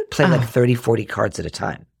 my mother played like 30, 40 cards at a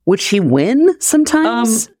time. Would she win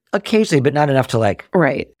sometimes? Occasionally, but not enough to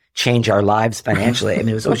change our lives financially. I mean,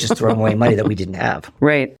 it was always just throwing away money that we didn't have.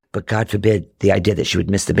 Right. But God forbid the idea that she would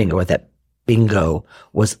miss the bingo or that bingo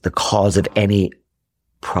was the cause of any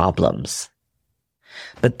problems.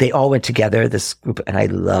 But they all went together, this group, and I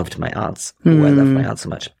loved my aunts. I loved my aunts so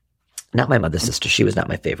much. Not my mother's sister. She was not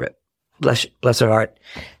my favorite. Bless her heart.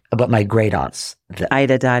 But my great aunts.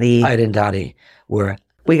 Ida, Dottie. Ida and Dottie were...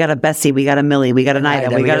 We got a Bessie, we got a Millie, we got an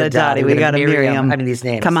Ida, we got a Dottie, we got a Miriam. I mean, these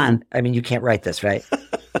names. Come on. I mean, you can't write this, right?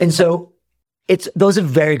 And so those are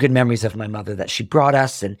very good memories of my mother that she brought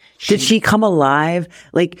us. And did she come alive?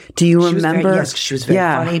 Like, do you remember? Yes, she was very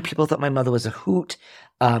funny. People thought my mother was a hoot.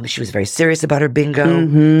 She was very serious about her bingo.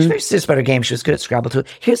 Mm-hmm. She was very serious about her game. She was good at Scrabble too.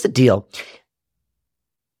 Here's the deal.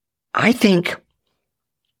 I think,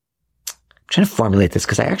 I'm trying to formulate this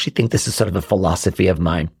because I actually think this is sort of a philosophy of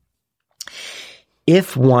mine.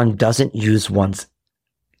 If one doesn't use one's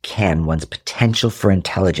potential for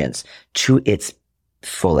intelligence to its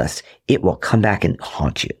fullest, it will come back and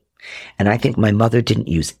haunt you. And I think my mother didn't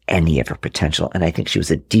use any of her potential. And I think she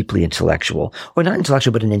was a deeply intellectual, or not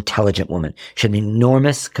intellectual, but an intelligent woman. She had an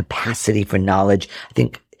enormous capacity for knowledge. I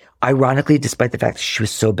think, ironically, despite the fact that she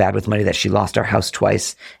was so bad with money that she lost our house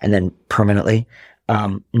twice and then permanently,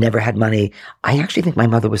 never had money. I actually think my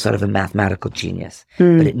mother was sort of a mathematical genius,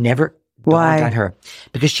 but it never dawned on her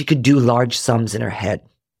because she could do large sums in her head.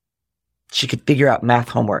 She could figure out math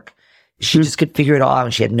homework. She just could figure it all out,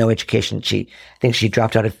 and she had no education. I think she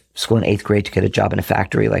dropped out of school in 8th grade to get a job in a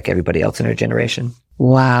factory like everybody else in her generation.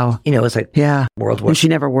 Wow. You know, it was like World War. And she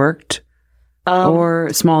never worked?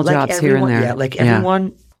 Or small jobs here and there? Yeah, like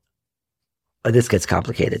everyone. Oh, this gets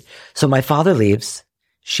complicated. So my father leaves.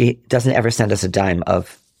 She doesn't ever send us a dime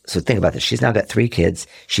so think about this. She's now got 3 kids.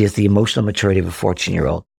 She has the emotional maturity of a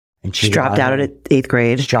 14-year-old. And she dropped out at 8th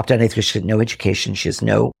grade. She dropped out in 8th grade. She had no education. She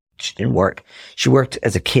didn't work. She worked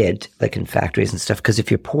as a kid, like in factories and stuff. Because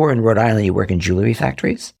if you're poor in Rhode Island, you work in jewelry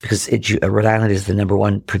factories. Because Rhode Island is the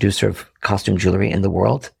 #1 producer of costume jewelry in the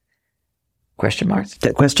world. Question marks?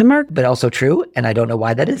 Question mark? But also true. And I don't know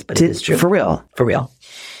why that is, but it is true. For real? For real.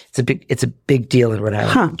 It's a big deal in Rhode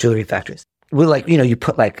Island, jewelry factories. We're like, you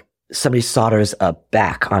put like, somebody solders a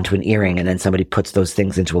back onto an earring, and then somebody puts those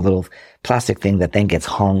things into a little plastic thing that then gets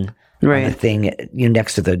hung on the thing,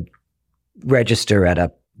 next to the register at a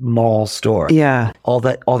mall store. Yeah. All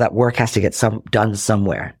that work has to get done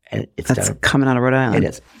somewhere. And that's coming out of Rhode Island. It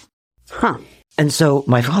is. Huh. And so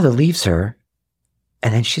my father leaves her,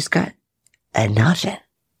 and then she's got nothing.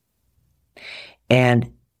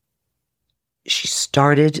 And she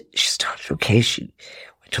started okay. She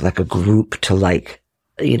went to like a group to like,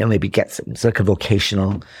 maybe get some, it's like a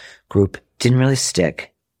vocational group. Didn't really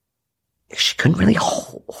stick. She couldn't really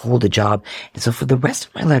hold a job. And so for the rest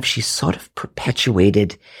of my life, she sort of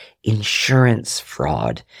perpetuated insurance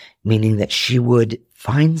fraud, meaning that she would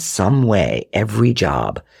find some way every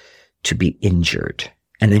job to be injured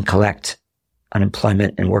and then collect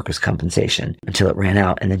unemployment and workers' compensation until it ran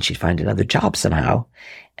out. And then she'd find another job somehow.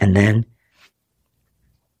 And then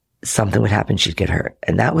something would happen. She'd get hurt.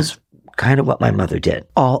 And that was kind of what my mother did.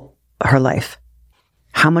 All her life.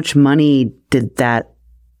 How much money did that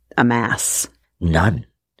amass? None.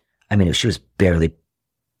 I mean, she was barely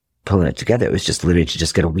pulling it together. It was just literally to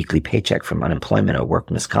just get a weekly paycheck from unemployment or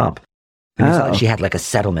workman's comp. I mean, it's not like she had like a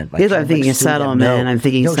settlement. Like, I'm thinking a settlement. I'm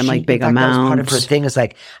thinking some like big amount. That was part of her thing is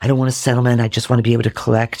like, I don't want a settlement. I just want to be able to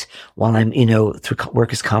collect while I'm, through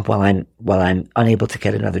workers' comp while I'm unable to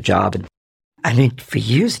get another job. And I mean, for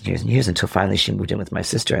years and years and years until finally she moved in with my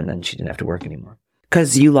sister, and then she didn't have to work anymore.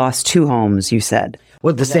 Because you lost 2 homes, you said.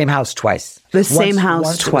 Well, the same house twice. Same house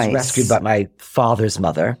once twice. It was rescued by my father's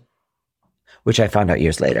mother, which I found out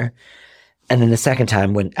years later. And then the second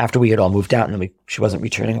time, after we had all moved out and she wasn't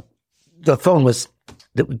returning, the phone was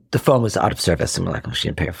out of service, and we're like, oh, she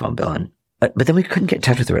didn't pay her phone bill. But then we couldn't get in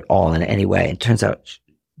touch with her at all in any way. It turns out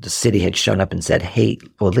the city had shown up and said, hey,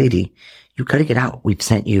 old lady, you got to get out. We've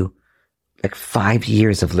sent you like 5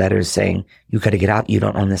 years of letters saying, you got to get out. You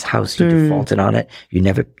don't own this house. You defaulted on it. You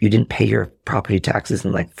didn't pay your property taxes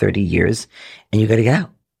in like 30 years, and you got to get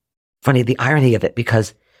out. Funny, the irony of it,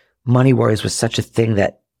 because money worries was such a thing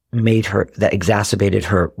that exacerbated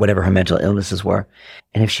her, whatever her mental illnesses were.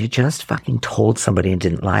 And if she had just fucking told somebody and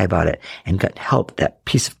didn't lie about it and got help, that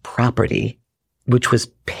piece of property, which was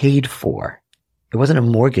paid for, it wasn't a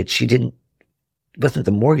mortgage. It wasn't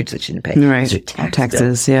the mortgage that she didn't pay. Right. It was her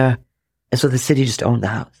taxes, yeah. And so the city just owned the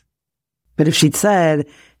house. But if she'd said,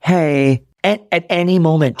 hey, at any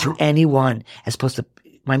moment to anyone, as opposed to,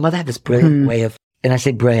 my mother had this brilliant way of, and I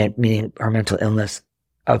say brilliant, meaning her mental illness,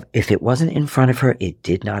 of if it wasn't in front of her, it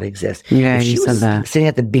did not exist. Yeah, if she you said that. Sitting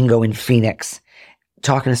at the bingo in Phoenix,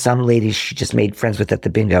 talking to some ladies she just made friends with at the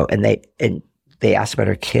bingo, and they asked about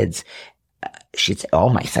her kids. she'd say, "Oh,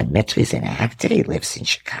 my son Mitchell is an actor. He lives in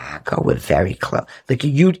Chicago. We're very close." Like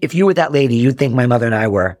if you were that lady, you'd think my mother and I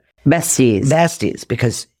were besties,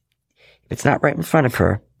 because if it's not right in front of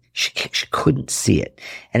her, she couldn't see it.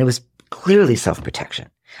 And it was clearly self-protection.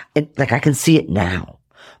 And like, I can see it now,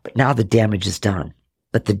 but now the damage is done.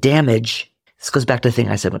 But the damage, this goes back to the thing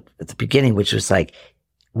I said at the beginning, which was like,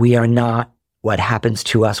 we are not what happens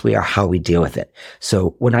to us. We are how we deal with it.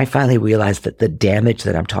 So when I finally realized that the damage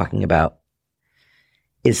that I'm talking about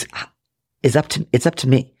is up to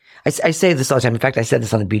me. I say this all the time. In fact, I said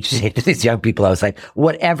this on the beach to these young people. I was like,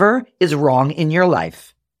 whatever is wrong in your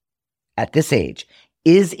life at this age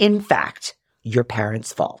is in fact your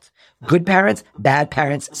parents' fault. Good parents, bad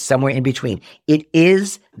parents, somewhere in between. It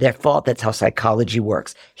is their fault. That's how psychology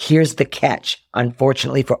works. Here's the catch.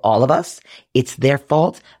 Unfortunately for all of us, it's their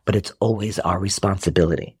fault, but it's always our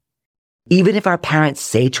responsibility. Even if our parents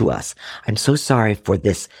say to us, "I'm so sorry for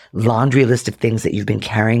this laundry list of things that you've been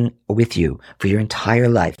carrying with you for your entire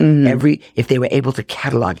life." If they were able to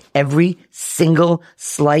catalog every single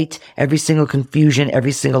slight, every single confusion,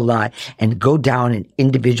 every single lie, and go down and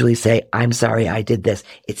individually say, "I'm sorry I did this,"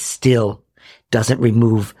 it still doesn't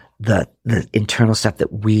remove the internal stuff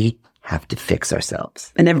that we have to fix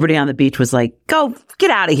ourselves. And everybody on the beach was like, "Go,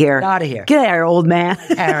 get out of here. Get out of here. Get out of here, old man."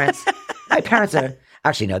 My parents are...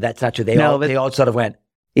 Actually, no, that's not true. They all sort of went.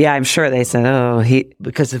 Yeah, I'm sure they said,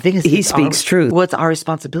 because the thing is, he speaks truth. Well, it's our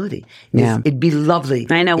responsibility. Yeah. It'd be lovely.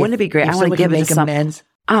 I know. Wouldn't it be great? I want to give it to amends.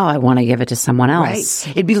 Oh, I want to give it to someone else.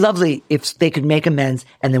 Right. It'd be lovely if they could make amends,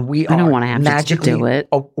 and then I don't want to have magically to do it.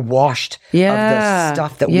 Washed of the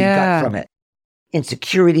stuff that we got from it.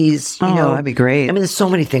 Insecurities, that'd be great. I mean, there's so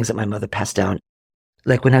many things that my mother passed down.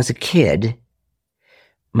 Like when I was a kid,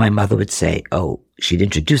 my mother would say, "Oh, she'd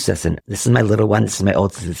introduce us, and this is my little one, this is my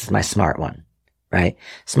oldest, this is my smart one," right?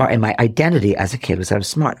 Smart. And my identity as a kid was I was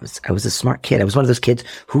smart. I was a smart kid. I was one of those kids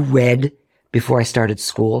who read before I started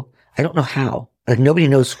school. I don't know how. Like, nobody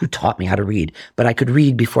knows who taught me how to read, but I could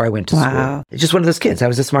read before I went to school. It's just one of those kids. I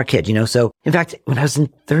was a smart kid, So, in fact, when I was in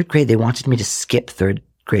third grade, they wanted me to skip third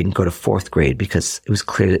grade and go to fourth grade because it was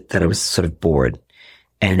clear that I was sort of bored.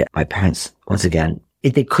 And my parents, once again,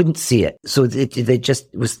 they couldn't see it. So it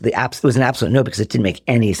was an absolute no, because it didn't make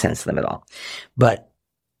any sense to them at all. But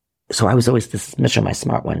so I was always, "This is Mitchell, my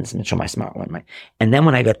smart one. This is Mitchell, my smart one." And then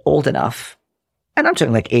when I got old enough, and I'm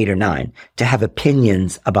talking like 8 or 9, to have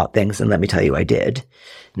opinions about things, and let me tell you, I did.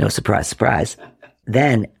 No surprise, surprise.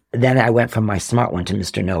 Then I went from my smart one to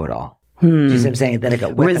Mr. Know-it-all. Do you see what I'm saying? Then I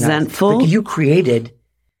got resentful. Like, you created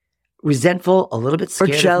resentful, a little bit scared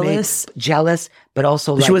or jealous, of me, jealous, but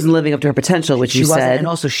also like, she wasn't living up to her potential, which you said. And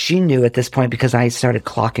also she knew at this point, because I started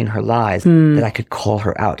clocking her lies, that I could call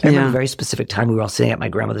her out. I remember a very specific time we were all sitting at my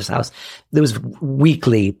grandmother's house. There was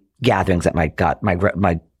weekly gatherings at my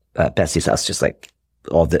bestie's house, just like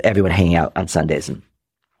everyone hanging out on Sundays, and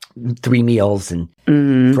 3 meals and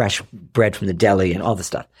fresh bread from the deli and all this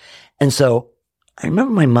stuff. And so I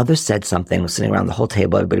remember my mother said something, was sitting around the whole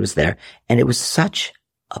table, everybody was there, and it was such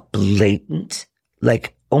a blatant,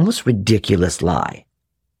 like almost ridiculous lie.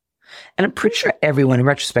 And I'm pretty sure everyone in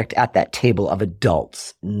retrospect at that table of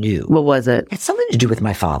adults knew. What was it? It's something to do with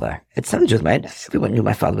my father. It's something to do with everyone knew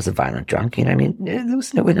my father was a violent drunk. You know what I mean? There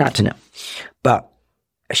was no way not to know. But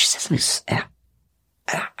she said something,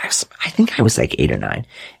 I think I was like 8 or 9.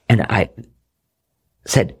 And I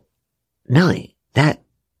said, "Millie, that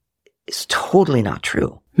is totally not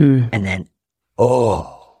true." And then,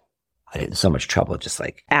 I get in so much trouble, just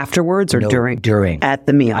like afterwards or during? During. At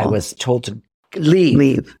the meal. I was told to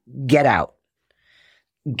leave. Get out.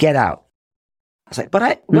 I was like,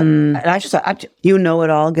 what? And I just thought, you know it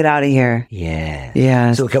all. Get out of here. Yeah.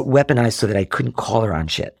 Yeah. So it got weaponized so that I couldn't call her on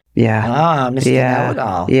shit. Yeah. Mr.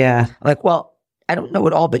 Know-it-all. Yeah. I'm like, well, I don't know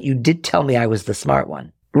it all, but you did tell me I was the smart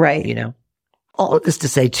one. Right. All of this to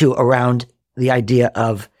say too, around the idea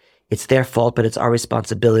of it's their fault, but it's our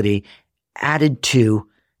responsibility, added to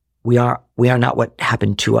we are not what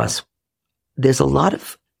happened to us. There's a lot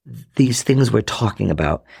of these things we're talking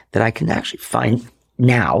about that I can actually find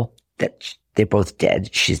now that they're both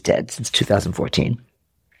dead. She's dead since 2014.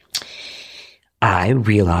 I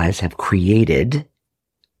realize have created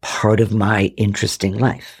part of my interesting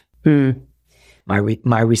life.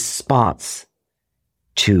 My response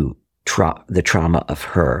to the trauma of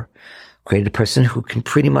her created a person who can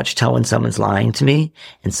pretty much tell when someone's lying to me.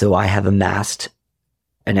 And so I have amassed,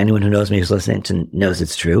 and anyone who knows me who's listening knows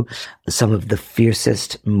it's true, some of the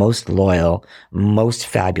fiercest, most loyal, most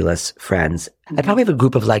fabulous friends. I probably have a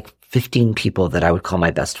group of like 15 people that I would call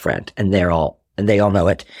my best friend, and they all know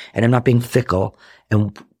it. And I'm not being fickle,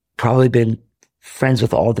 and probably been friends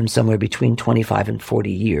with all of them somewhere between 25 and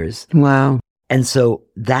 40 years. Wow. And so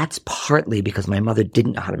that's partly because my mother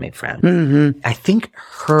didn't know how to make friends. I think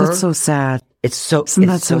That's so sad. Isn't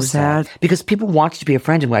that so sad? Because people wanted to be a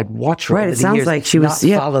friend, and I'd watch her. Right. Over It the sounds years like she was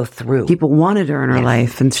follow through. People wanted her in her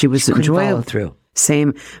life, and she was couldn't enjoyable. follow through.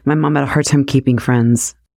 Same. My mom had a hard time keeping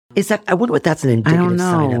friends. Is that? I wonder what that's an indicative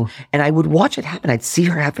sign know. of. And I would watch it happen. I'd see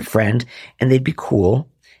her have a friend, and they'd be cool.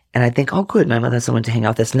 And I'd think, oh, good, my mother has someone to hang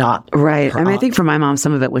out that's not Right. her I mean, I aunt. think for my mom,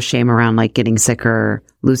 some of it was shame around like getting sicker,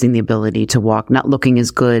 losing the ability to walk, not looking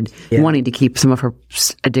as good, wanting to keep some of her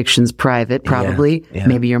addictions private, probably. Yeah.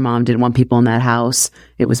 Maybe your mom didn't want people in that house.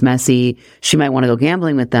 It was messy. She might want to go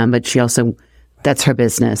gambling with them, but she also, that's her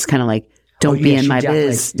business. Kind of like, don't be in my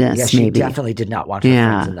business, Yeah, she maybe. definitely did not want her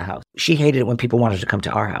friends in the house. She hated it when people wanted to come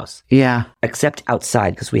to our house. Yeah. Except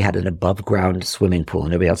outside, because we had an above-ground swimming pool,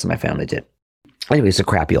 and nobody else in my family did. Anyway, it's a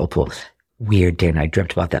crappy old pool. Weird, Dana. I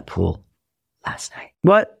dreamt about that pool last night.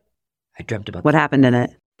 What? I dreamt about What happened in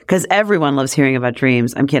it? Because everyone loves hearing about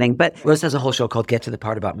dreams. I'm kidding. But Rose has a whole show called Get to the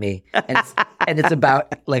Part About Me. And it's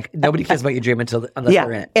about, like, nobody cares about your dream unless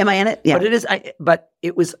they're in it. Am I in it? Yeah. But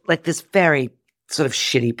it was like this very sort of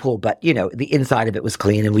shitty pool. But, you know, the inside of it was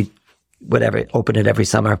clean, and we, open it every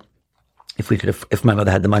summer if my mother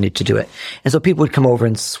had the money to do it. And so people would come over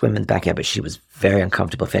and swim in the backyard, but she was very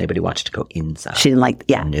uncomfortable if anybody wanted to go inside. She didn't like,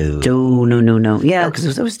 No. No. Yeah. Because it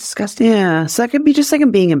was always disgusting. Yeah. So that could be just like I'm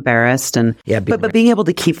being embarrassed. And Yeah, but being able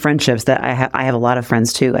to keep friendships that I have a lot of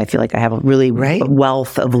friends too. I feel like I have a really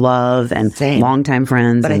wealth of love and longtime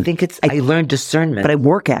friends. But I think I learned discernment. But I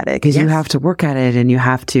work at it because you have to work at it, and you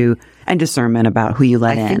have to, and discernment about who you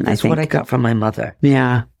let in. I think that's what I got from my mother.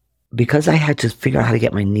 Yeah. Because I had to figure out how to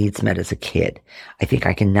get my needs met as a kid, I think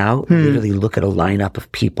I can now literally look at a lineup of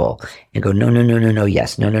people and go, no,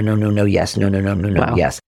 yes, no, yes, no,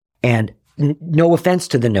 yes. And no offense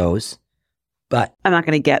to the no's, but I'm not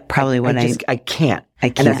going to get probably what I can't.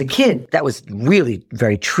 And as a kid, that was really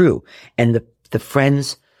very true. And the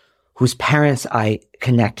friends whose parents I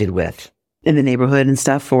connected with in the neighborhood and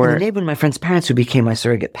stuff, in the neighborhood, my friends' parents who became my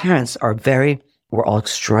surrogate parents were all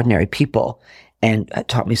extraordinary people. And it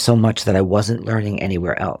taught me so much that I wasn't learning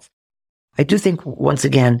anywhere else. I do think, once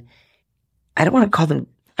again, I am going to call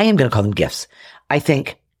them gifts. I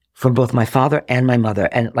think from both my father and my mother,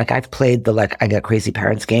 and like I've played I got crazy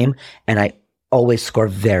parents game, and I always score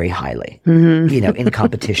very highly, in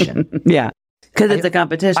competition. Yeah. Because it's a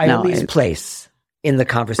competition. I always place in the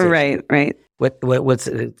conversation. Right. What's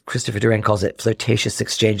Christopher Duran calls it, flirtatious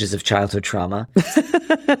exchanges of childhood trauma.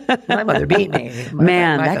 My mother beat me.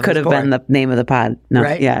 That could have been the name of the pod. No,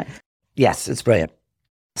 right? Yeah. Yes, it's brilliant.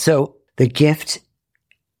 So the gift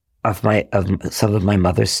of some of my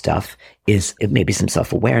mother's stuff is maybe some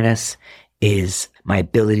self-awareness, is my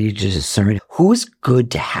ability to discern who's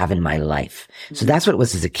good to have in my life. So that's what it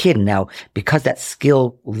was as a kid. And now, because that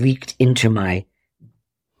skill leaked into my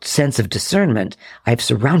sense of discernment, I've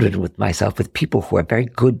surrounded myself with people who are very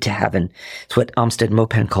good to have. And it's what Armstead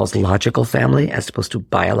Maupin calls logical family as opposed to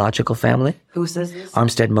biological family. Who says this?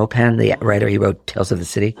 Armstead Maupin, the writer, he wrote Tales of the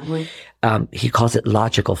City. He calls it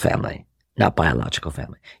logical family, not biological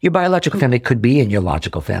family. Your biological family could be in your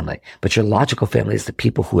logical family, but your logical family is the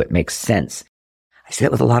people who it makes sense. I see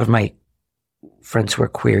that with a lot of my friends who are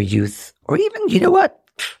queer youth, or even,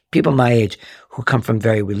 people my age who come from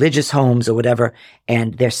very religious homes or whatever,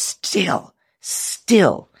 and they're still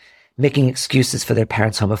making excuses for their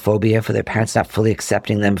parents' homophobia, for their parents not fully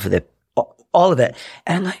accepting them, for all of it.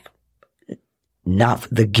 And I'm like, not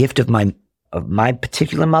the gift of my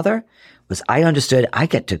particular mother was I understood I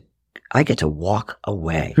get to walk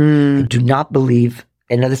away. I do not believe,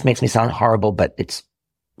 I know this makes me sound horrible, but it's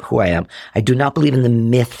who I am. I do not believe in the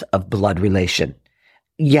myth of blood relation.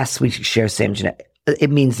 Yes, we share same genetic.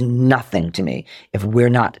 It means nothing to me if we're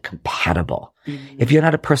not compatible. If you're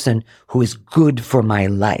not a person who is good for my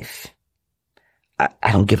life,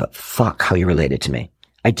 I don't give a fuck how you're related to me.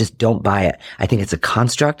 I just don't buy it. I think it's a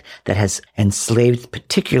construct that has enslaved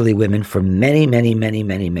particularly women for many, many, many,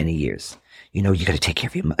 many, many years. You got to take care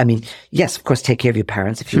of your, yes, of course, take care of your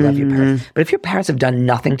parents if you love your parents. But if your parents have done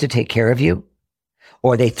nothing to take care of you,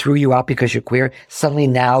 or they threw you out because you're queer, suddenly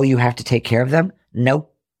now you have to take care of them? No.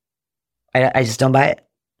 I just don't buy it.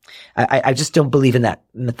 I just don't believe in that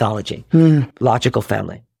mythology. Logical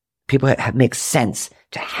family. People make sense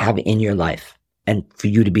to have in your life and for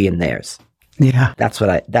you to be in theirs. Yeah. That's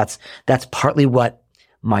partly what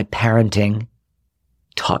my parenting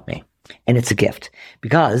taught me. And it's a gift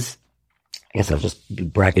because I guess I'll just be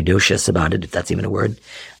braggadocious about it, if that's even a word.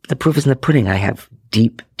 The proof is in the pudding. I have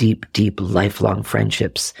deep, deep, deep lifelong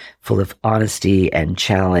friendships full of honesty and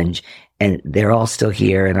challenge, and they're all still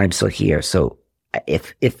here and I'm still here. So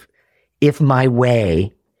if my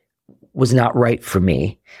way was not right for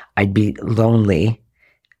me. I'd be lonely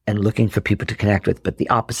and looking for people to connect with, but the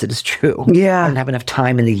opposite is true. Yeah. I don't have enough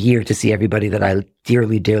time in the year to see everybody that I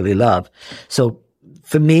dearly, dearly love. So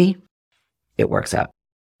for me, it works out.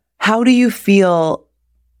 How do you feel?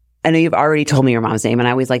 I know you've already told me your mom's name, and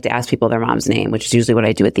I always like to ask people their mom's name, which is usually what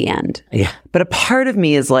I do at the end. Yeah. But a part of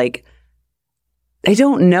me is like, I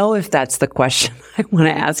don't know if that's the question I want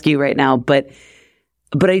to ask you right now, but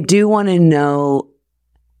I do want to know,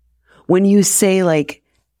 when you say like,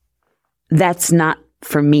 that's not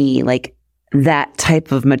for me, like that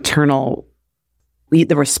type of maternal,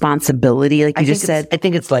 the responsibility, like you just said. I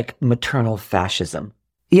think it's like maternal fascism.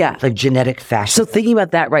 Yeah. Like genetic fascism. So thinking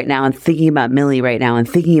about that right now and thinking about Millie right now and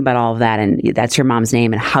thinking about all of that, and that's your mom's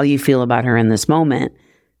name and how you feel about her in this moment,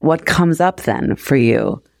 what comes up then for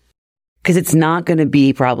you? Because it's not going to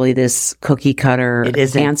be probably this cookie cutter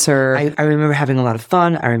answer. I remember having a lot of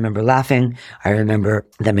fun. I remember laughing. I remember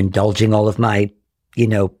them indulging all of my,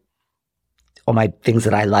 all my things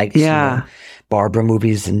that I liked. Yeah. Barbara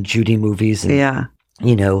movies and Judy movies. And, yeah.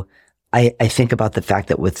 I think about the fact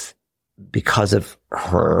that because of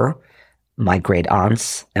her, my great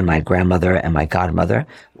aunts and my grandmother and my godmother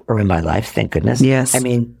are in my life. Thank goodness. Yes. I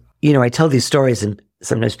mean, I tell these stories and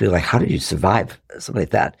sometimes people are like, how did you survive something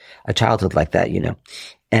like that? A childhood like that,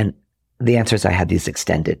 And the answer is I had this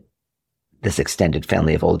extended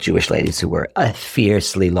family of old Jewish ladies who were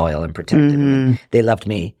fiercely loyal and protective. Mm-hmm. They loved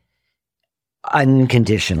me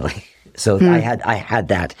unconditionally. So I had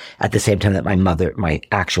that at the same time that my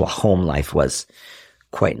actual home life was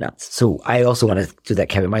quite nuts. So I also want to do that,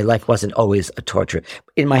 Kevin. My life wasn't always a torture.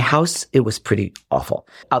 In my house, it was pretty awful.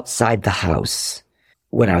 Outside the house,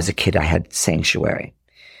 when I was a kid, I had sanctuary.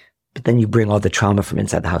 But then you bring all the trauma from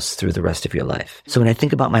inside the house through the rest of your life. So when I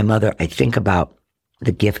think about my mother, I think about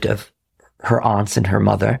the gift of her aunts and her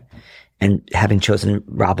mother, and having chosen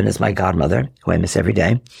Robin as my godmother, who I miss every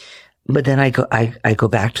day. But then I go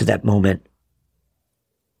back to that moment.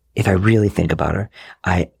 If I really think about her,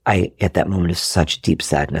 I at that moment of such deep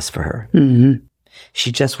sadness for her. Mm-hmm.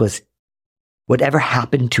 She just was, whatever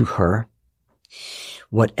happened to her,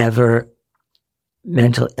 whatever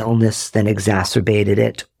mental illness then exacerbated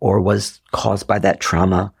it or was caused by that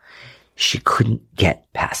trauma, she couldn't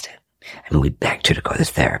get past it. I mean, we begged her to go to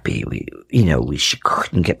therapy. She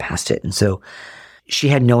couldn't get past it. And so she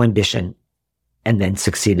had no ambition and then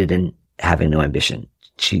succeeded in having no ambition.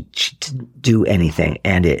 She didn't do anything,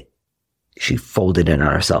 and she folded in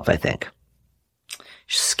on herself, I think.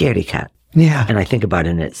 She's a scaredy cat. Yeah. And I think about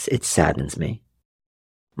it and it saddens me.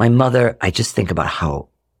 My mother, I just think about how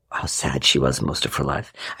sad she was most of her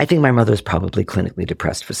life. I think my mother was probably clinically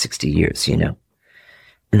depressed for 60 years,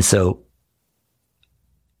 And so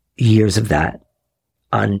years of that,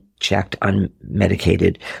 unchecked,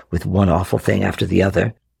 unmedicated, with one awful thing after the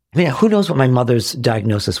other. I mean, who knows what my mother's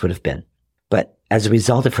diagnosis would have been. But as a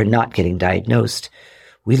result of her not getting diagnosed,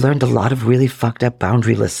 we learned a lot of really fucked up,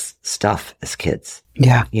 boundaryless stuff as kids.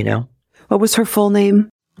 Yeah. What was her full name?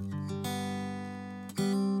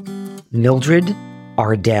 Mildred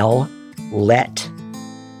Ardell Lett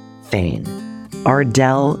Fain.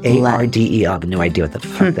 Ardell Ardell. I have no idea what the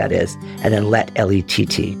fuck that is. And then Lett, Lett,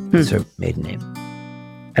 is her maiden name.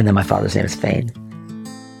 And then my father's name is Fain.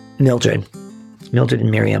 Mildred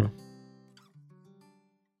and Miriam.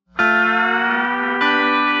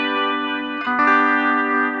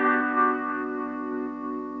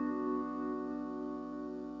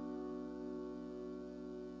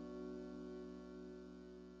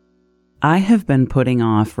 I have been putting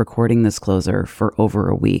off recording this closer for over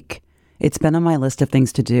a week. It's been on my list of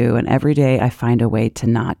things to do, and every day I find a way to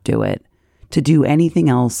not do it, to do anything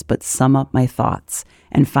else but sum up my thoughts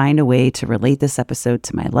and find a way to relate this episode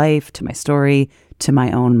to my life, to my story, to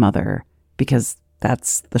my own mother, because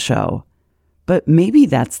that's the show. But maybe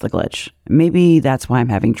that's the glitch. Maybe that's why I'm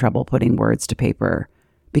having trouble putting words to paper,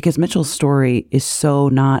 because Mitchell's story is so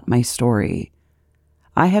not my story.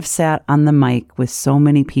 I have sat on the mic with so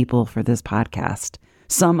many people for this podcast,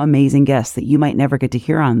 some amazing guests that you might never get to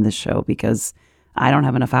hear on this show because I don't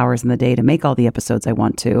have enough hours in the day to make all the episodes I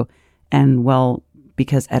want to. And well,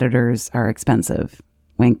 because editors are expensive.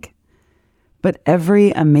 Wink. But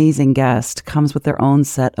every amazing guest comes with their own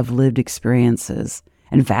set of lived experiences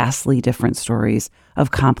and vastly different stories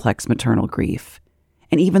of complex maternal grief.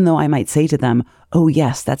 And even though I might say to them, oh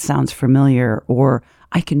yes, that sounds familiar, or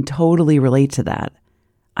I can totally relate to that,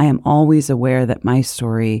 I am always aware that my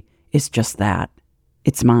story is just that.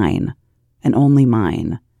 It's mine, and only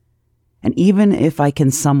mine. And even if I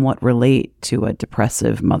can somewhat relate to a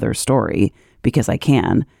depressive mother story, because I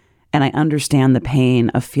can, And I understand the pain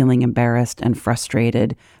of feeling embarrassed and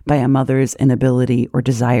frustrated by a mother's inability or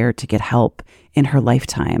desire to get help in her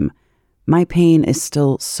lifetime. My pain is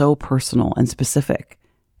still so personal and specific,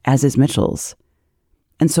 as is Mitchell's.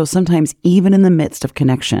 And so sometimes, even in the midst of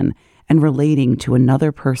connection and relating to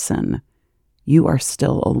another person, you are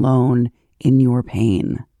still alone in your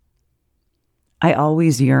pain. I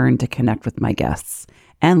always yearn to connect with my guests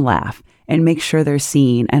and laugh and make sure they're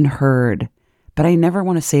seen and heard, but I never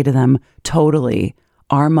want to say to them, totally,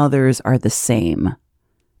 our mothers are the same,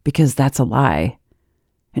 because that's a lie.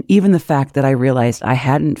 And even the fact that I realized I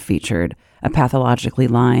hadn't featured a pathologically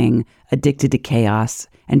lying, addicted to chaos,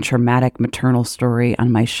 and traumatic maternal story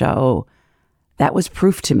on my show, that was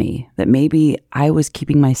proof to me that maybe I was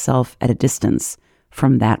keeping myself at a distance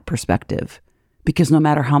from that perspective. Because no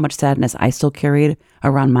matter how much sadness I still carried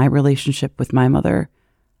around my relationship with my mother,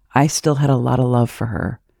 I still had a lot of love for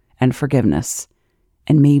her and forgiveness,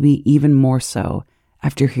 and maybe even more so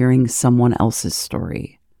after hearing someone else's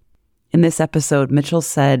story. In this episode, Mitchell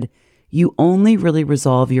said, "You only really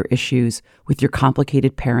resolve your issues with your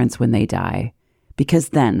complicated parents when they die. Because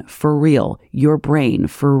then, for real, your brain,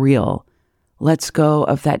 for real, lets go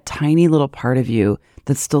of that tiny little part of you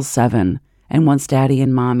that's still 7 and wants daddy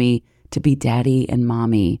and mommy to be daddy and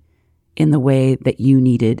mommy in the way that you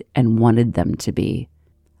needed and wanted them to be.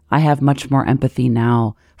 I have much more empathy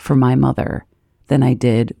now for my mother than I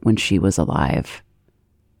did when she was alive."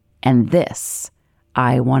 And this,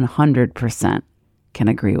 I 100% can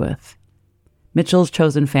agree with. Mitchell's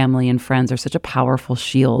chosen family and friends are such a powerful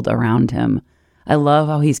shield around him. I love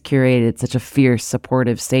how he's curated such a fierce,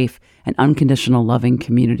 supportive, safe, and unconditional loving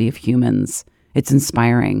community of humans. It's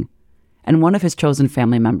inspiring. And one of his chosen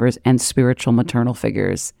family members and spiritual maternal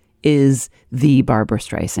figures is the Barbra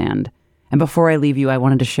Streisand. And before I leave you, I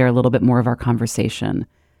wanted to share a little bit more of our conversation.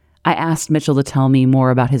 I asked Mitchell to tell me more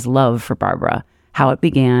about his love for Barbra, how it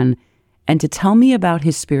began, and to tell me about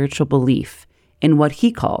his spiritual belief in what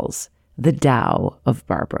he calls the Tao of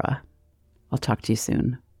Barbra. I'll talk to you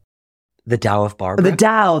soon. The Tao of Barbra? The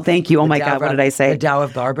Tao, thank you. Oh my God, what did I say? The Tao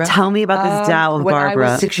of Barbra? Tell me about this Tao of Barbra. When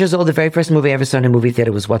I was 6 years old, the very first movie I ever saw in a movie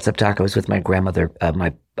theater was What's Up, Doc? I was with my grandmother,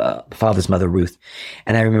 my father's mother, Ruth.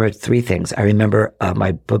 And I remember 3 things. I remember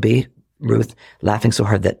my booby, Ruth, laughing so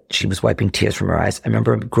hard that she was wiping tears from her eyes. I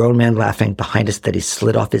remember a grown man laughing behind us that he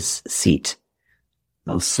slid off his seat.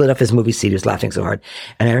 Slid off his movie seat. He was laughing so hard.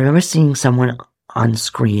 And I remember seeing someone on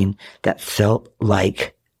screen that felt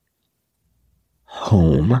like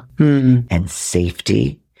home and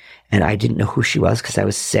safety. And I didn't know who she was because I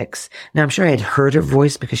was 6. Now, I'm sure I had heard her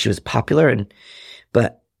voice because she was popular,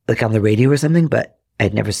 but like on the radio or something, but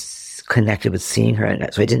I'd never connected with seeing her.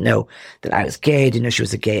 And so I didn't know that I was gay. I didn't know she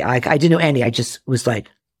was a gay. I didn't know any. I just was like,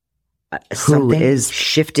 something is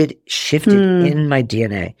shifted in my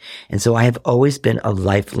DNA. And so I have always been a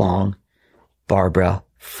lifelong Barbra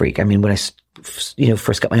freak. I mean, when I,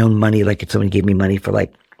 first got my own money, like if someone gave me money for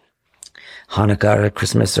like Hanukkah or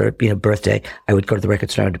Christmas or, birthday, I would go to the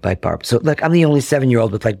record store to buy Barbra. So like, I'm the only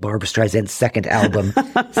 7-year-old with like Barbra Streisand's second album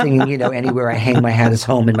singing, anywhere I hang my hat is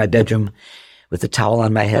home in my bedroom with a towel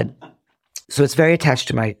on my head. So it's very attached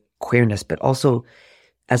to my queerness, but also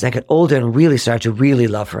as I got older and really started to really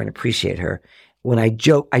love her and appreciate her, when I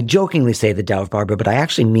jokingly say the Tao of Barbra, but I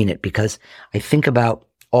actually mean it because I think about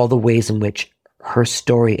all the ways in which her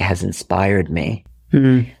story has inspired me.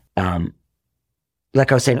 Mm-hmm.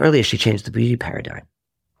 Like I was saying earlier, she changed the beauty paradigm.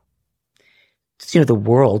 The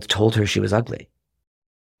world told her she was ugly.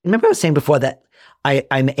 Remember I was saying before that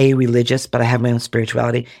I'm a-religious, but I have my own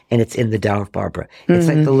spirituality, and it's in the Tao of Barbra. It's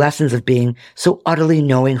like the lessons of being so utterly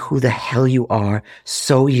knowing who the hell you are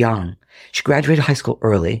so young. She graduated high school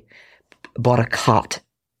early, bought a cot,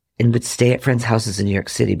 and would stay at friends' houses in New York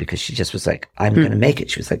City because she just was like, I'm going to make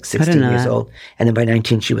it. She was like 16 years old. And then by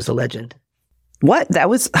 19, she was a legend. What? That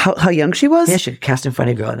was how young she was? Yeah, she cast in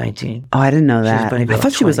Funny Girl at 19. Oh, I didn't know that. I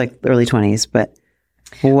thought she was like early 20s, but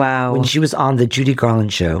wow. When she was on the Judy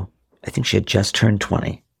Garland show, I think she had just turned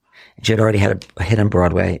 20. And she had already had a hit on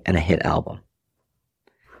Broadway and a hit album.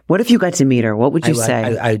 What if you got to meet her? What would you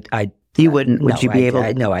say? You wouldn't? Would you be able?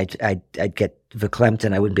 I'd get verklempt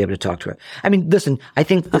and I wouldn't be able to talk to her. I mean, listen, I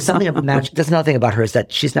think there's something magic. There's another thing about her is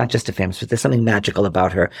that she's not just a famous, but there's something magical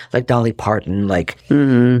about her, like Dolly Parton, like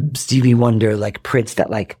Stevie Wonder, like Prince, that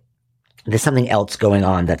like, there's something else going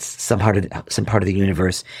on that's some part of the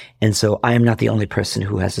universe. And so I am not the only person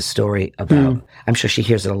who has a story about, I'm sure she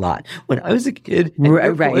hears it a lot. When I was a kid.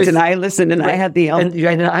 Right. And I listened and I had the,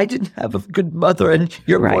 and I didn't have a good mother and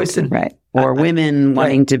your voice. And, or women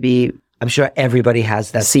wanting to be. I'm sure everybody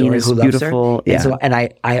has that story who loves beautiful. her. And so, and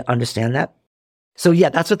I understand that. So yeah,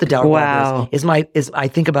 that's what the Dower Wow. Barbara is. I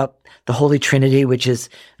think about the Holy Trinity, which is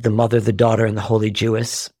the Mother, the Daughter, and the Holy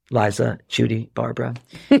Jewess. Liza, Judy, Barbara.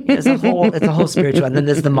 It's a whole spiritual. And then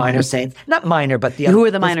there's the minor saints. Not minor, but the Who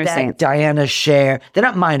are the there's minor saints? Diana, Cher. They're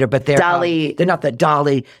not minor, but they're Dolly. They're not the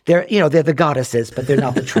Dolly. They're the goddesses, but they're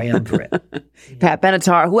not the triumvirate. Pat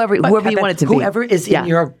Benatar, whoever you want it to be. Whoever is in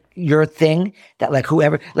your thing, that like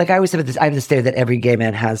whoever, like I always have this, I have this theory that every gay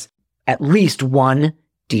man has at least one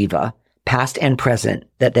diva, past and present,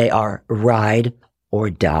 that they are ride or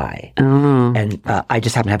die. Oh. And I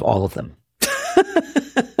just happen to have all of them.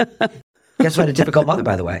 Guess what? A difficult mother,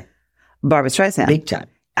 by the way. Barbra Streisand. Big time.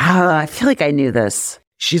 I feel like I knew this.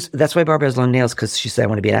 That's why Barbara has long nails, because she said, I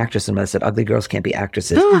want to be an actress. And I said, ugly girls can't be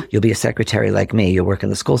actresses. You'll be a secretary like me. You'll work in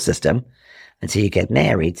the school system until you get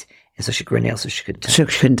married. And so she grew her nails so she could type. She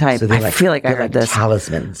couldn't type. So I feel like I read this.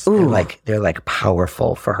 Talismans. They're like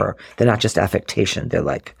powerful for her. They're not just affectation. They're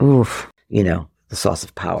like, oof, the source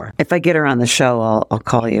of power. If I get her on the show, I'll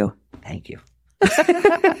call you. Thank you.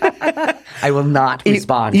 I will not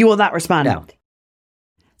respond. You will not respond? No.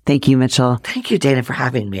 Thank you, Mitchell. Thank you, Dana, for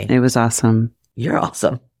having me. It was awesome. You're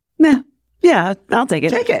awesome. Yeah, I'll take it.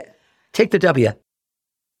 Take it. Take the W.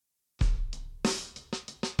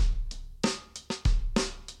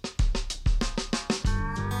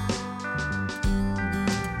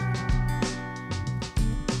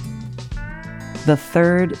 The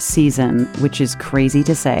third season, which is crazy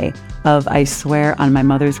to say, of I Swear on My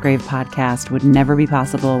Mother's Grave podcast would never be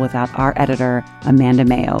possible without our editor, Amanda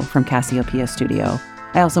Mayo from Cassiopeia Studio.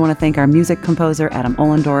 I also want to thank our music composer, Adam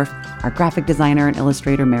Ohlendorf, our graphic designer and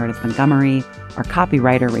illustrator, Meredith Montgomery, our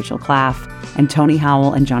copywriter, Rachel Claff, and Tony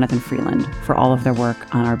Howell and Jonathan Freeland for all of their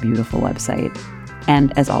work on our beautiful website.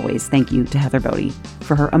 And as always, thank you to Heather Bodie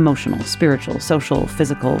for her emotional, spiritual, social,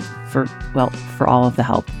 physical, for all of the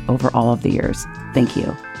help over all of the years. Thank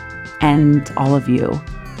you. And all of you,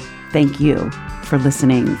 thank you for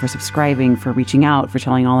listening, for subscribing, for reaching out, for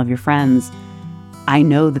telling all of your friends. I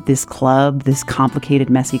know that this club, this complicated,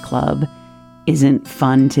 messy club, isn't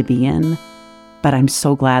fun to be in, but I'm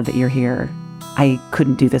so glad that you're here. I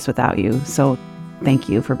couldn't do this without you. So thank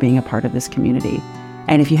you for being a part of this community.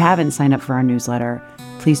 And if you haven't signed up for our newsletter,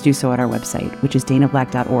 please do so at our website, which is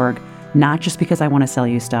danablack.org, not just because I want to sell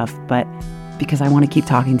you stuff, but because I want to keep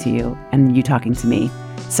talking to you and you talking to me.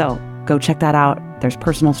 So go check that out. There's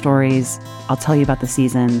personal stories. I'll tell you about the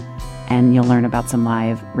season, and you'll learn about some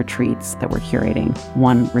live retreats that we're curating,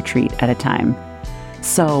 one retreat at a time.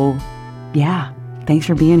 So yeah, thanks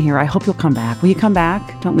for being here. I hope you'll come back. Will you come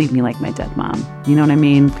back? Don't leave me like my dead mom. You know what I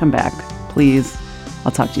mean? Come back, please.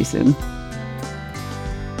 I'll talk to you soon.